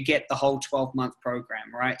certification, you get the whole 12-month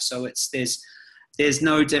program, right? So there's there's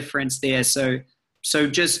no difference there. So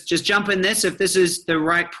just jump in this if this is the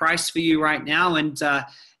right price for you right now. And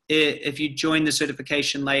if you join the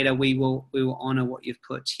certification later, we will honor what you've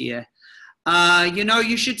put here.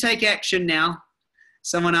 You should take action now.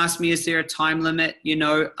 Someone asked me, is there a time limit?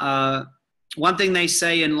 One thing they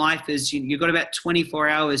say in life is you've got about 24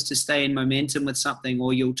 hours to stay in momentum with something,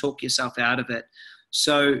 or you'll talk yourself out of it.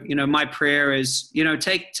 So, my prayer is,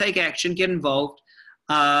 take action, get involved.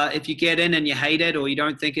 If you get in and you hate it or you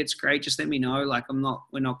don't think it's great, just let me know. Like we're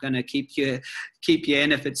not going to keep you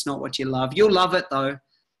in if it's not what you love. You'll love it though.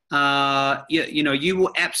 You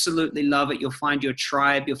will absolutely love it. You'll find your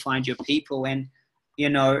tribe, you'll find your people. And,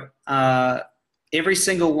 every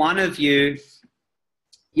single one of you,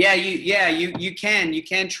 you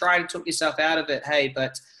can try to talk yourself out of it. Hey,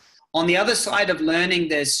 but on the other side of learning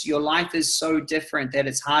this, your life is so different that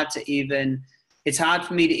it's hard for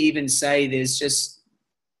me to even say there's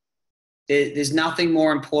nothing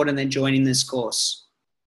more important than joining this course,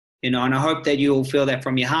 and I hope that you will feel that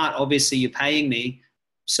from your heart. Obviously you're paying me,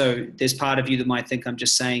 so there's part of you that might think I'm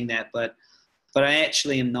just saying that, but I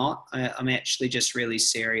actually am not. I'm actually just really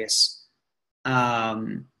serious.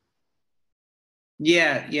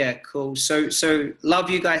 Cool. So love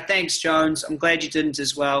you guys. Thanks, Jones. I'm glad you didn't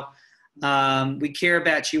as well. We care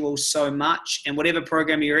about you all so much, and whatever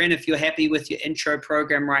program you're in, if you're happy with your intro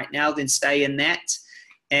program right now, then stay in that.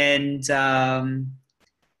 And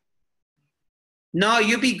no,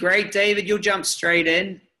 you'll be great, David. You'll jump straight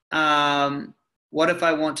in. What if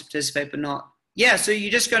I want to participate but not? Yeah, so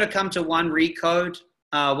you're just going to come to one Recode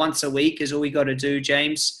once a week is all we got to do,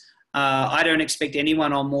 James. I don't expect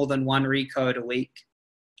anyone on more than one Recode a week.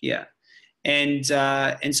 Yeah. And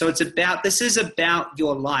so this is about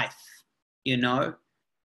your life,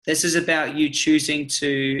 This is about you choosing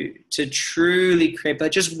to truly create.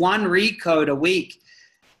 But just one Recode a week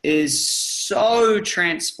is so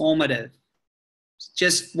transformative.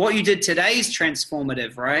 Just what you did today is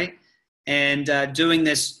transformative, right? And doing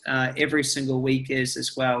this every single week is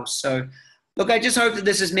as well. So look, I just hope that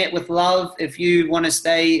this is met with love. If you want to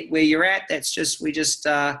stay where you're at, that's just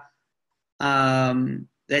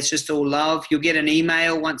all love. You'll get an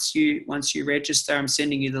email once you register. I'm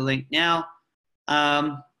sending you the link now.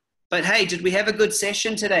 But hey, did we have a good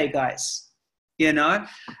session today, guys?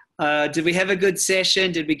 Did we have a good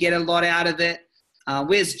session? Did we get a lot out of it?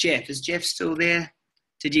 Where's Jeff? Is Jeff still there?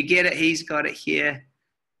 Did you get it? He's got it here.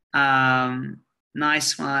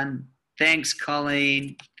 Nice one. Thanks,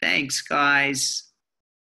 Colleen. Thanks, guys.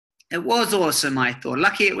 It was awesome, I thought.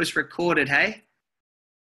 Lucky it was recorded, hey?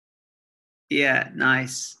 Yeah,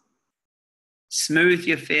 nice. Smooth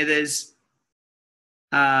your feathers.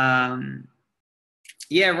 Yeah,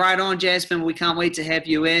 right on, Jasmine. We can't wait to have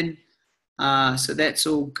you in. So that's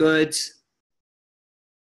all good.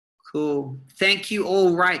 Cool. Thank you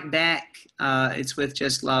all right back. It's with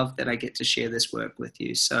just love that I get to share this work with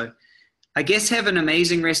you. So I guess have an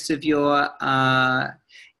amazing rest of your,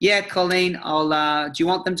 Colleen, do you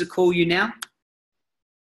want them to call you now?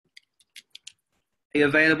 Are you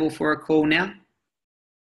available for a call now?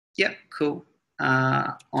 Yep, cool.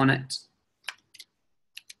 On it.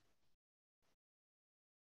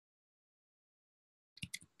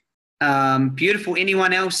 Beautiful.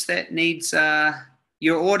 Anyone else that needs,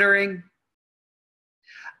 you're ordering?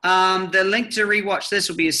 The link to rewatch this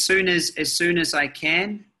will be as soon as I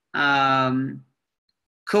can.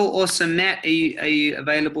 Cool, awesome. Matt, are you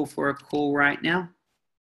available for a call right now?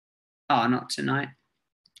 Oh, not tonight.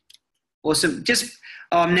 Awesome.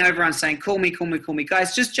 Now everyone's saying, call me.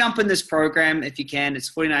 Guys, just jump in this program if you can.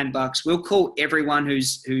 It's $49. We'll call everyone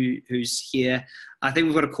who's here. I think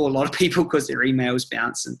we've got to call a lot of people because their emails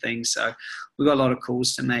bounce and things. So we've got a lot of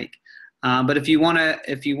calls to make. But if you want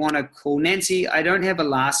to call Nancy, I don't have a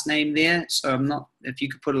last name there. So if you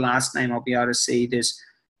could put a last name, I'll be able to see. There's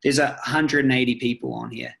 180 people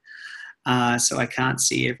on here. So I can't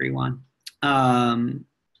see everyone.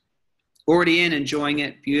 Already in, enjoying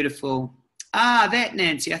it. Beautiful. That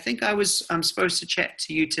Nancy, I think I'm supposed to chat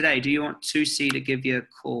to you today. Do you want 2C to give you a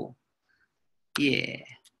call? Yeah.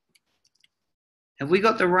 Have we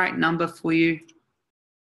got the right number for you?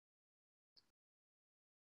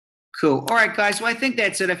 Cool. All right, guys. Well, I think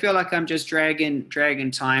that's it. I feel like I'm just dragging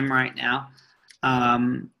time right now.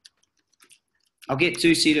 I'll get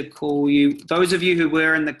 2C to call you. Those of you who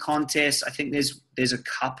were in the contest, I think there's a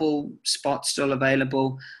couple spots still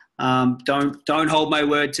available. Don't hold my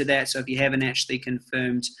word to that. So if you haven't actually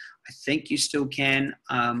confirmed, I think you still can.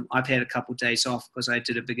 I've had a couple days off because I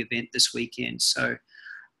did a big event this weekend. So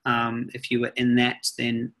if you were in that,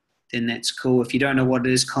 then that's cool. If you don't know what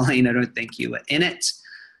it is, Colleen, I don't think you were in it.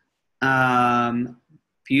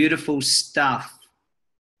 Beautiful stuff.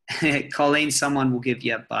 Colleen, someone will give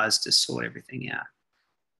you a buzz to sort everything out.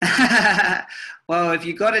 Well, if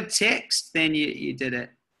you got a text, then you did it.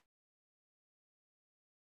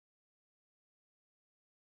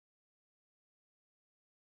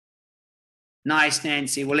 Nice,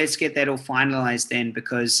 Nancy. Well, let's get that all finalized then,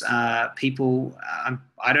 because people,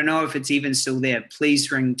 I don't know if it's even still there.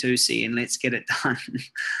 Please ring Tusi and let's get it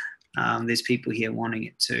done. There's people here wanting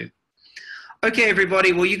it too. Okay,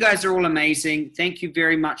 everybody. Well, you guys are all amazing. Thank you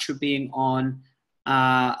very much for being on.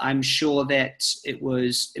 I'm sure that it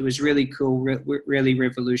was really cool, really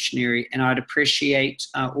revolutionary, and I'd appreciate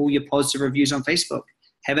all your positive reviews on Facebook.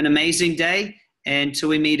 Have an amazing day, and till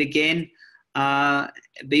we meet again,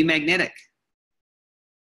 be magnetic.